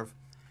first serve.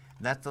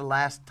 And that's the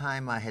last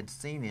time I had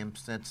seen him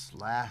since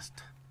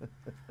last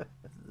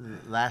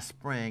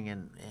spring,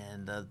 and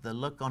the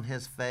look on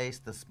his face,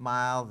 the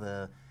smile,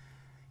 the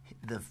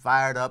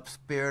fired up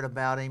spirit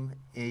about him.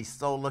 He's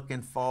so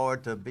looking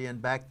forward to being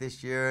back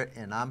this year,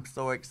 and I'm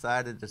so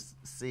excited to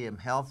see him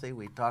healthy.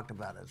 We talked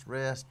about his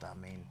wrist. I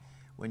mean,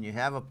 when you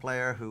have a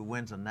player who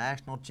wins a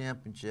national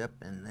championship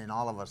and then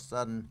all of a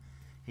sudden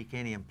he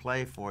can't even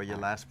play for you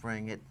last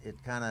spring,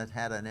 it kind of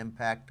had an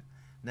impact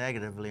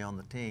negatively on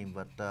the team.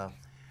 But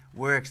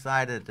we're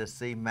excited to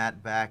see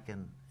Matt back,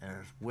 and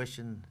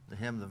wishing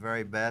him the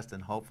very best,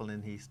 and hopefully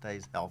he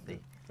stays healthy.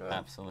 Good.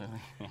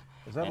 Absolutely. Yeah.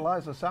 Is that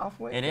Liza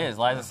Southwick? It is.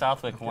 Liza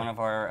Southwick, one of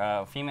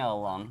our female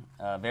alum.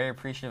 Very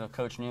appreciative of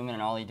Coach Newman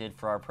and all he did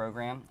for our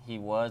program. He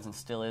was and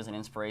still is an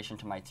inspiration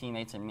to my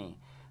teammates and me.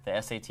 The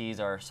SATs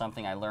are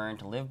something I learned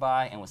to live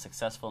by and was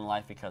successful in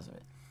life because of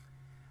it.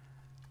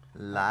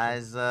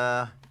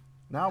 Liza.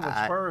 Now with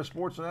Spurs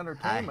Sports and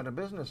Entertainment, a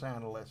business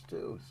analyst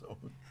too. So,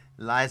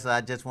 Liza,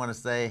 I just want to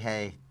say,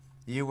 hey,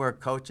 you were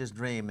Coach's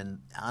dream, and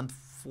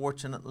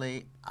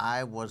unfortunately,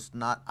 I was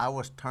not. I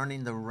was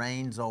turning the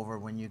reins over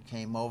when you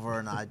came over,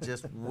 and I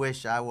just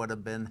wish I would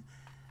have been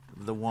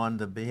the one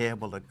to be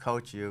able to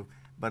coach you.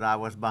 But I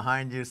was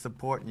behind you,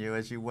 supporting you,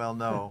 as you well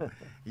know,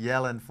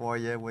 yelling for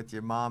you with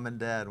your mom and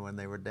dad when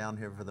they were down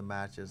here for the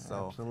matches.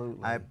 So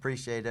absolutely. I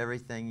appreciate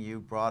everything you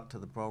brought to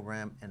the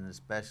program, and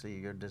especially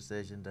your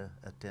decision to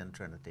attend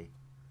Trinity.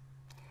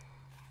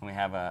 We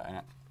have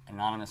an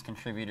anonymous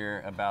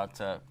contributor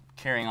about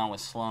carrying on with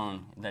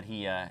Sloan, that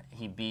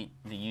he beat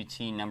the UT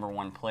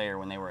 #1 player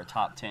when they were a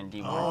top 10 D1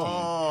 team.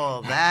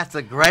 Oh, that's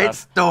a great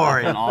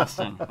story. In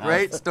Austin.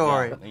 Great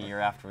story. Yeah, the year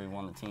after we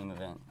won the team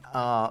event.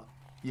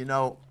 You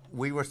know,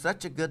 we were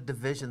such a good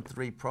Division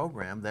III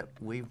program that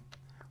we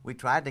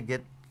tried to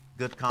get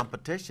good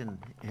competition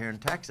here in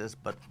Texas,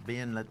 but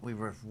being that we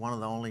were one of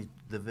the only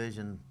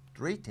Division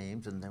III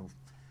teams, and then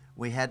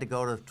we had to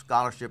go to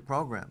scholarship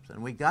programs,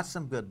 and we got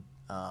some good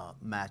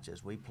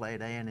matches. We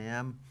played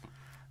A&M.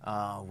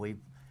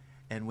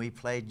 We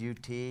played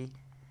UT,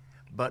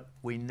 but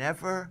we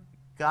never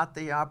got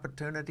the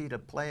opportunity to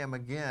play them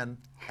again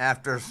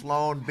after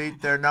Sloan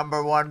beat their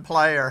 #1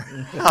 player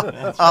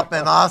up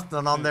in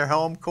Austin on their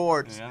home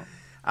courts. Yeah.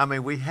 I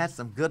mean, we had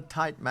some good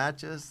tight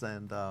matches,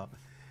 and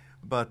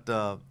but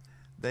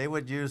they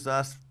would use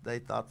us, they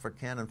thought, for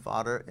cannon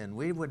fodder, and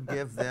we would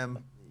give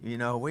them,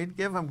 we'd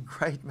give them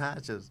great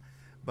matches.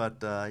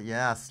 But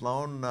yeah,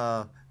 Sloan,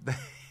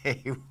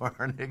 they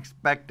weren't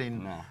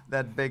expecting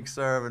that big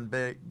serve and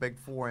big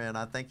forehand.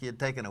 I think he had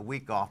taken a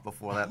week off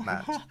before that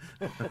match.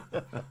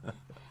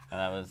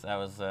 That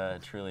was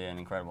truly an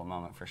incredible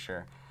moment for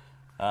sure.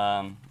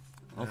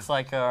 Looks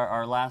like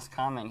our last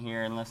comment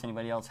here, unless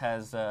anybody else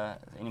has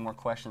any more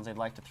questions they'd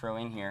like to throw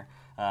in here.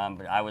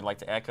 But I would like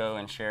to echo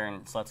and share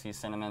in Slutsky's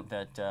sentiment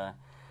that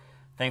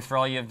thanks for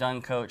all you have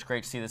done, Coach.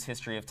 Great to see this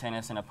history of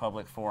tennis in a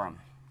public forum.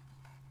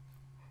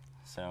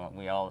 So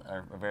we all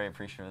are very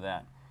appreciative of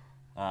that.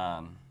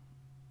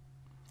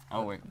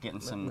 We're getting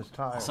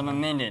some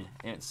amended.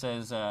 It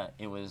says that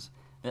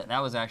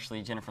was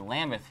actually Jennifer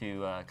Lambeth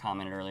who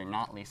commented earlier,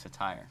 not Lisa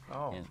Tyre.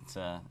 Oh. It's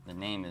the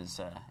name is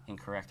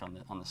incorrect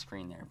on the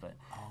screen there. But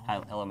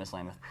hello, Miss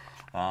Lambeth.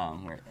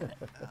 We're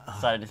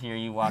excited to hear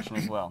you watching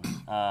as well.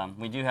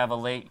 We do have a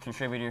late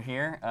contributor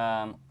here.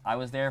 I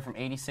was there from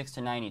 '86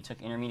 to '90.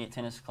 Took intermediate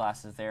tennis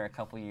classes there a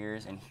couple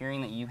years, and hearing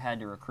that you had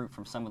to recruit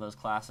from some of those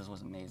classes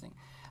was amazing.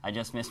 I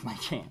just missed my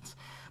chance.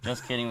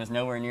 Just kidding, was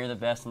nowhere near the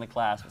best in the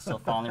class, but still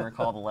fondly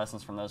recall the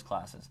lessons from those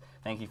classes.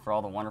 Thank you for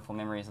all the wonderful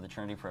memories of the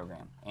Trinity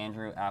program.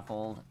 Andrew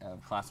Appold,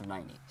 class of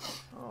 '90.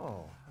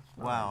 Oh, that's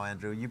nice. Wow,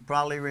 Andrew. You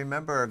probably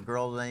remember a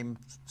girl named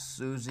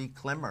Susie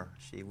Klimmer.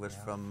 She was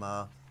from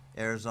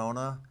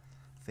Arizona,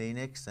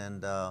 Phoenix,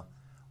 and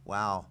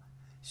wow.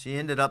 She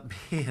ended up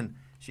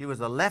she was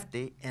a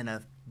lefty and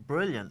a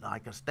brilliant,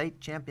 like a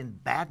state champion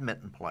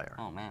badminton player.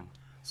 Oh, man.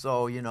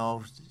 So, you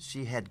know,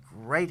 she had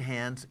great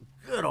hands,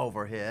 good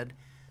overhead,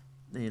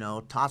 you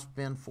know,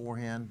 topspin,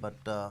 forehand, but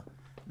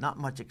not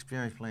much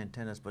experience playing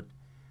tennis. But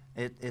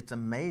it's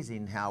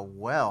amazing how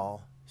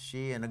well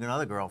she and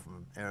another girl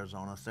from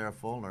Arizona, Sarah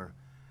Fulner,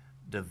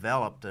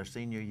 developed their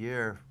senior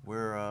year.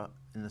 We're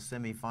in the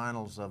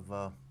semifinals of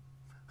a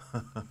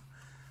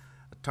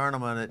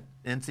tournament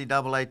at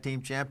NCAA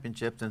Team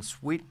Championships in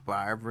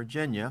Sweetbriar,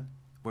 Virginia.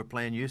 We're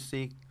playing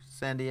UC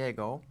San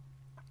Diego,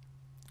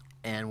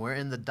 and we're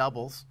in the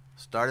doubles.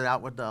 Started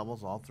out with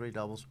doubles, all three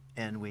doubles,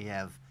 and we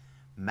have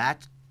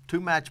two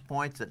match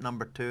points at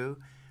number 2.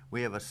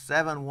 We have a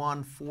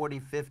 7-1,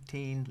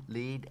 40-15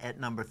 lead at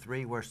number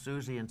 3, where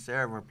Susie and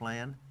Sarah were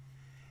playing,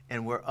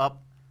 and we're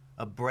up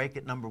a break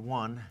at number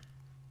 1,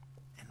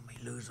 and we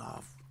lose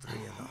all 3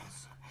 of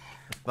those.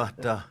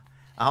 But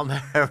I'll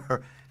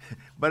never.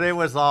 But it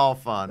was all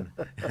fun.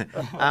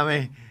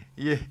 I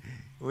mean,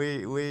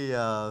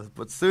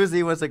 but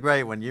Susie was a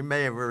great one. You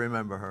may ever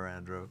remember her,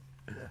 Andrew.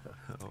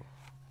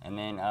 And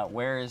then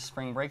where is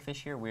spring break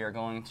this year? We are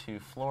going to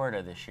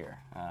Florida this year,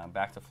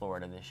 back to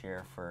Florida this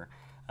year for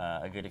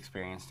a good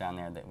experience down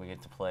there that we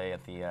get to play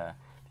at the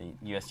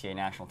USTA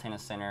National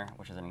Tennis Center,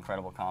 which is an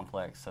incredible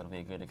complex. So it'll be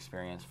a good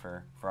experience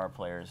for our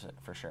players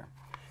for sure.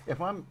 If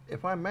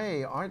I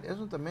may,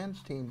 isn't the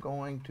men's team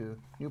going to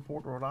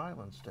Newport, Rhode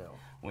Island still?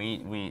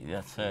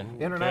 That's a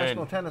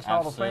International good, Tennis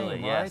Hall of Fame, right?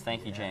 Yes,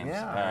 thank you, James.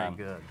 Yeah, very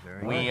good.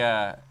 Very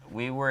good.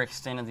 We were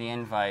extended the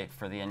invite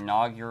for the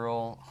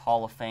inaugural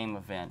Hall of Fame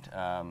event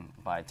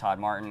by Todd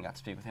Martin. Got to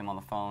speak with him on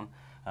the phone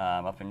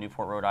up in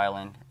Newport, Rhode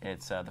Island.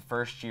 It's the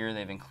first year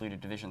they've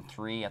included Division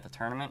III at the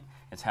tournament.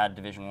 It's had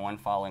Division I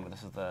following, but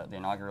this is the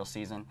inaugural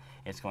season.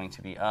 It's going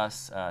to be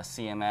us,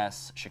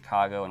 CMS,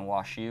 Chicago, and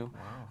WashU.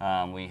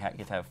 Wow. We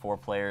get to have 4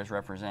 players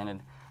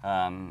represented.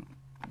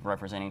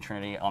 Representing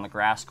Trinity on the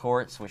grass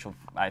courts, which will,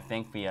 I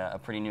think, be a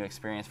pretty new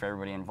experience for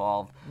everybody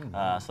involved.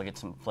 So they get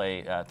to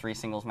play 3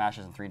 singles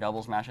matches and 3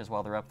 doubles matches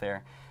while they're up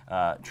there.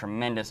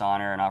 Tremendous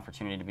honor and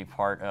opportunity to be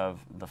part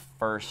of the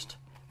first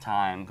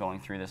time going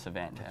through this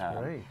event. That's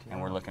great. Yeah.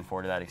 And we're looking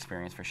forward to that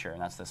experience for sure,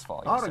 and that's this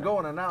fall. I ought to go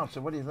and announce it.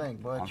 What do you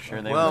think, Butch? I'm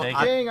sure they will take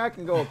it. King, I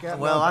can go.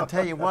 Well, I'll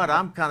tell you what,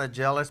 I'm kind of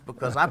jealous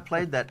because I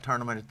played that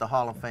tournament at the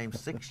Hall of Fame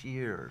 6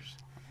 years.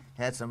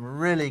 Had some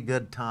really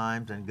good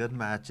times and good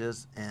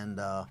matches, and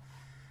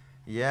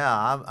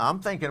yeah, I'm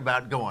thinking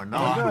about going.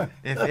 No,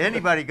 if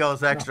anybody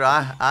goes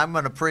extra, I'm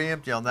going to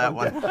preempt you on that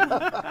one.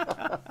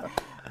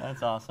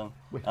 That's awesome.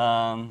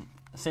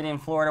 City in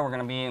Florida, we're going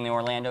to be in the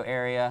Orlando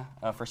area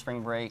for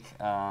spring break.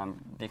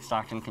 Dick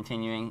Stockton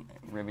continuing,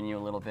 ribbing you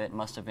a little bit.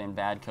 Must have been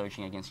bad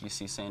coaching against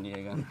UC San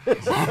Diego.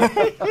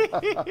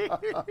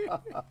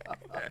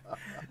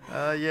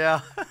 Yeah,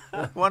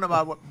 one of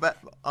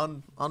my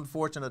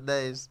unfortunate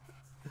days.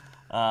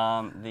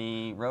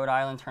 The Rhode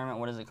Island tournament,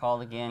 what is it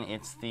called again?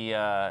 It's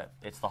the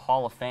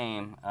Hall of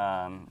Fame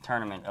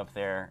tournament up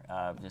there,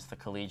 just the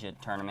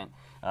collegiate tournament.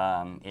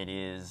 It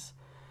is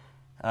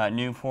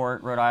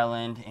Newport, Rhode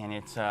Island, and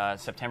it's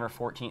September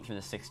 14th through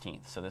the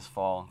 16th. So this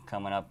fall,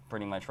 coming up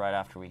pretty much right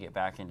after we get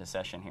back into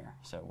session here.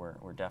 So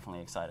we're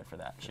definitely excited for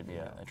that. It should be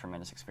a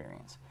tremendous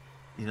experience.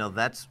 You know,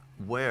 that's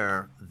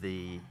where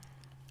the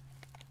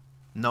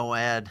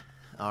NOAD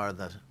or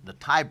the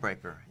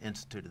tiebreaker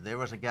instituted. There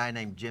was a guy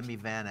named Jimmy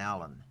Van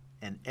Allen,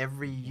 and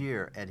every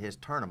year at his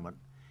tournament,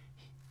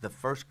 the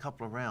first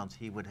couple of rounds,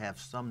 he would have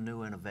some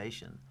new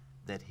innovation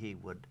that he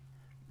would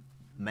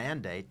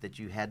mandate that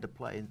you had to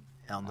play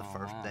on the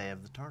first day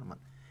of the tournament.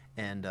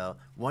 And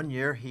one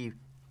year he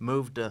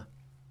moved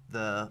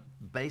the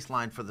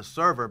baseline for the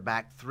server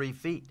back 3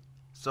 feet,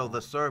 so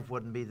the serve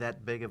wouldn't be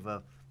that big of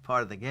a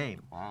part of the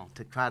game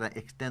to try to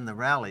extend the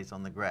rallies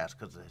on the grass,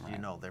 because as you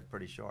know, they're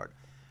pretty short.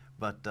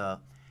 But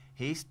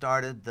he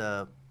started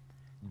the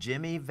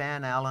Jimmy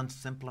Van Allen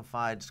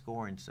simplified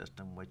scoring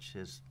system, which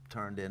has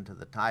turned into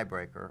the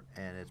tiebreaker,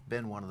 and it's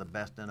been one of the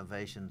best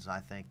innovations, I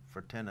think,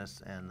 for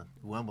tennis, and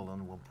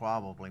Wimbledon will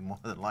probably more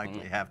than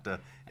likely have to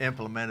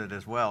implement it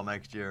as well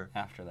next year.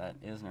 After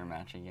that Isner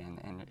match again,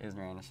 and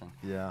Isner-Anderson.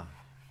 Yeah.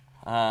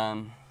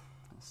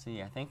 Let's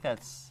see, I think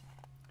that's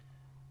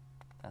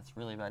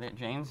really about it.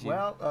 James?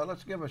 Well,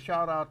 let's give a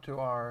shout out to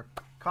our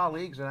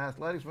colleagues in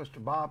athletics,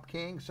 Mr. Bob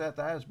King, Seth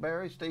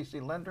Asbury, Stacy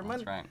Linderman.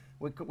 That's right.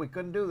 We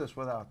couldn't do this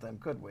without them,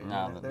 could we?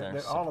 No,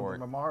 all of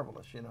them are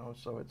marvelous, you know.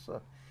 So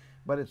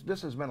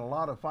this has been a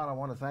lot of fun. I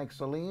want to thank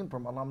Salim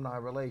from Alumni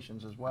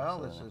Relations as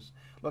well. Absolutely. This is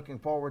looking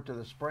forward to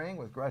the spring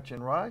with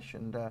Gretchen Rush,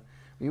 and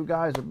you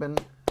guys have been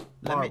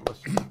marvelous.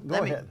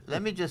 Go ahead.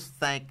 Let me just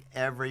thank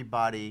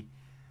everybody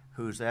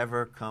who's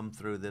ever come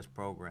through this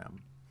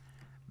program,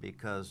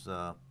 because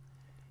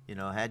you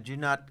know, had you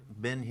not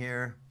been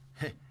here,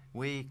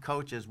 we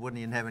coaches wouldn't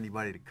even have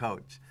anybody to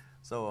coach.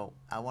 So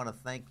I want to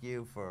thank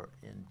you for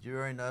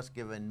enduring us,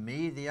 giving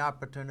me the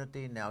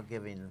opportunity, now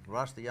giving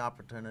Russ the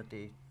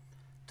opportunity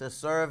to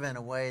serve in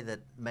a way that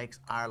makes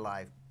our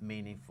life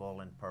meaningful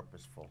and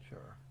purposeful.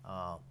 Sure.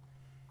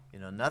 You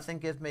know, nothing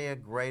gives me a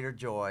greater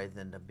joy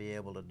than to be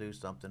able to do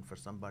something for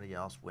somebody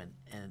else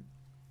and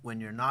when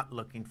you're not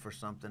looking for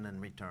something in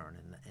return.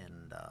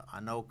 And I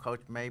know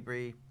Coach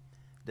Mabry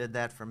did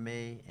that for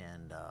me,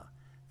 and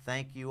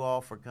thank you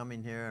all for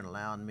coming here and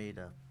allowing me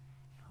to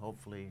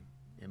hopefully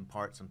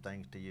impart some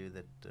things to you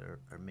that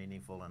are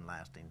meaningful and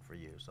lasting for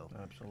you. So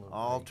Absolutely.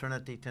 all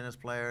Trinity tennis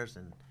players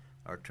and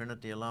our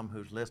Trinity alum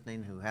who's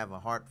listening, who have a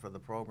heart for the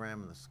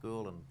program and the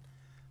school and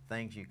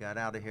things you got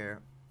out of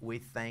here, we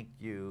thank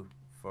you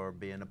for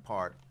being a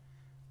part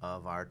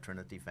of our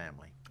Trinity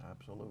family.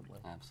 Absolutely.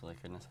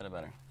 Absolutely. Couldn't have said it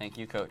better. Thank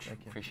you, Coach.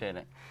 Thank you. Appreciate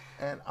it.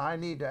 And I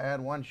need to add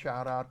one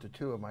shout out to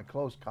two of my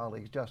close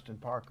colleagues, Justin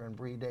Parker and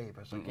Bree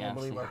Davis. I can't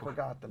believe I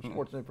forgot them.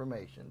 Sports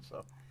information.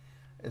 So,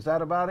 is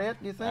that about it?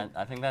 You think?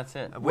 I think that's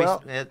it.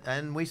 Well,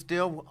 And we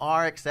still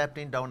are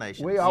accepting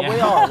donations. We are.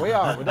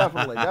 We're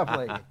definitely.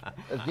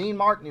 As Dean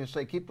Martin used to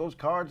say, keep those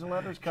cards and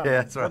letters coming.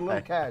 Yeah, that's Put a little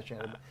right. cash in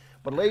it.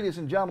 But ladies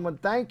and gentlemen,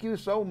 thank you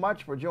so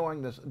much for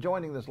joining this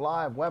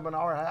live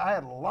webinar. I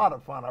had a lot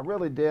of fun. I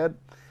really did.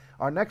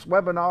 Our next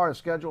webinar is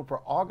scheduled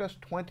for August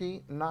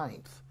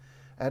 29th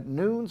at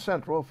noon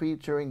Central,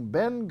 featuring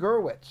Ben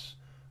Gerwitz,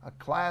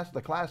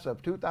 the class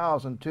of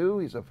 2002.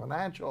 He's a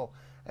financial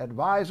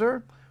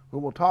advisor who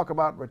will talk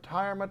about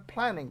retirement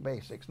planning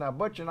basics. Now,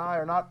 Butch and I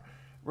are not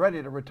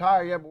ready to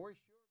retire yet, but we're sure.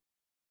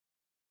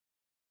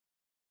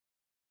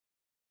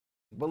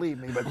 Believe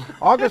me, but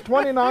August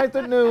 29th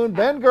at noon,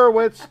 Ben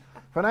Gerwitz,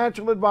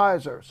 financial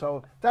advisor.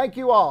 So thank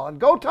you all, and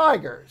go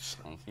Tigers.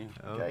 Thank you.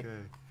 Okay.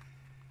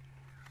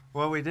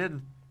 Well, we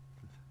did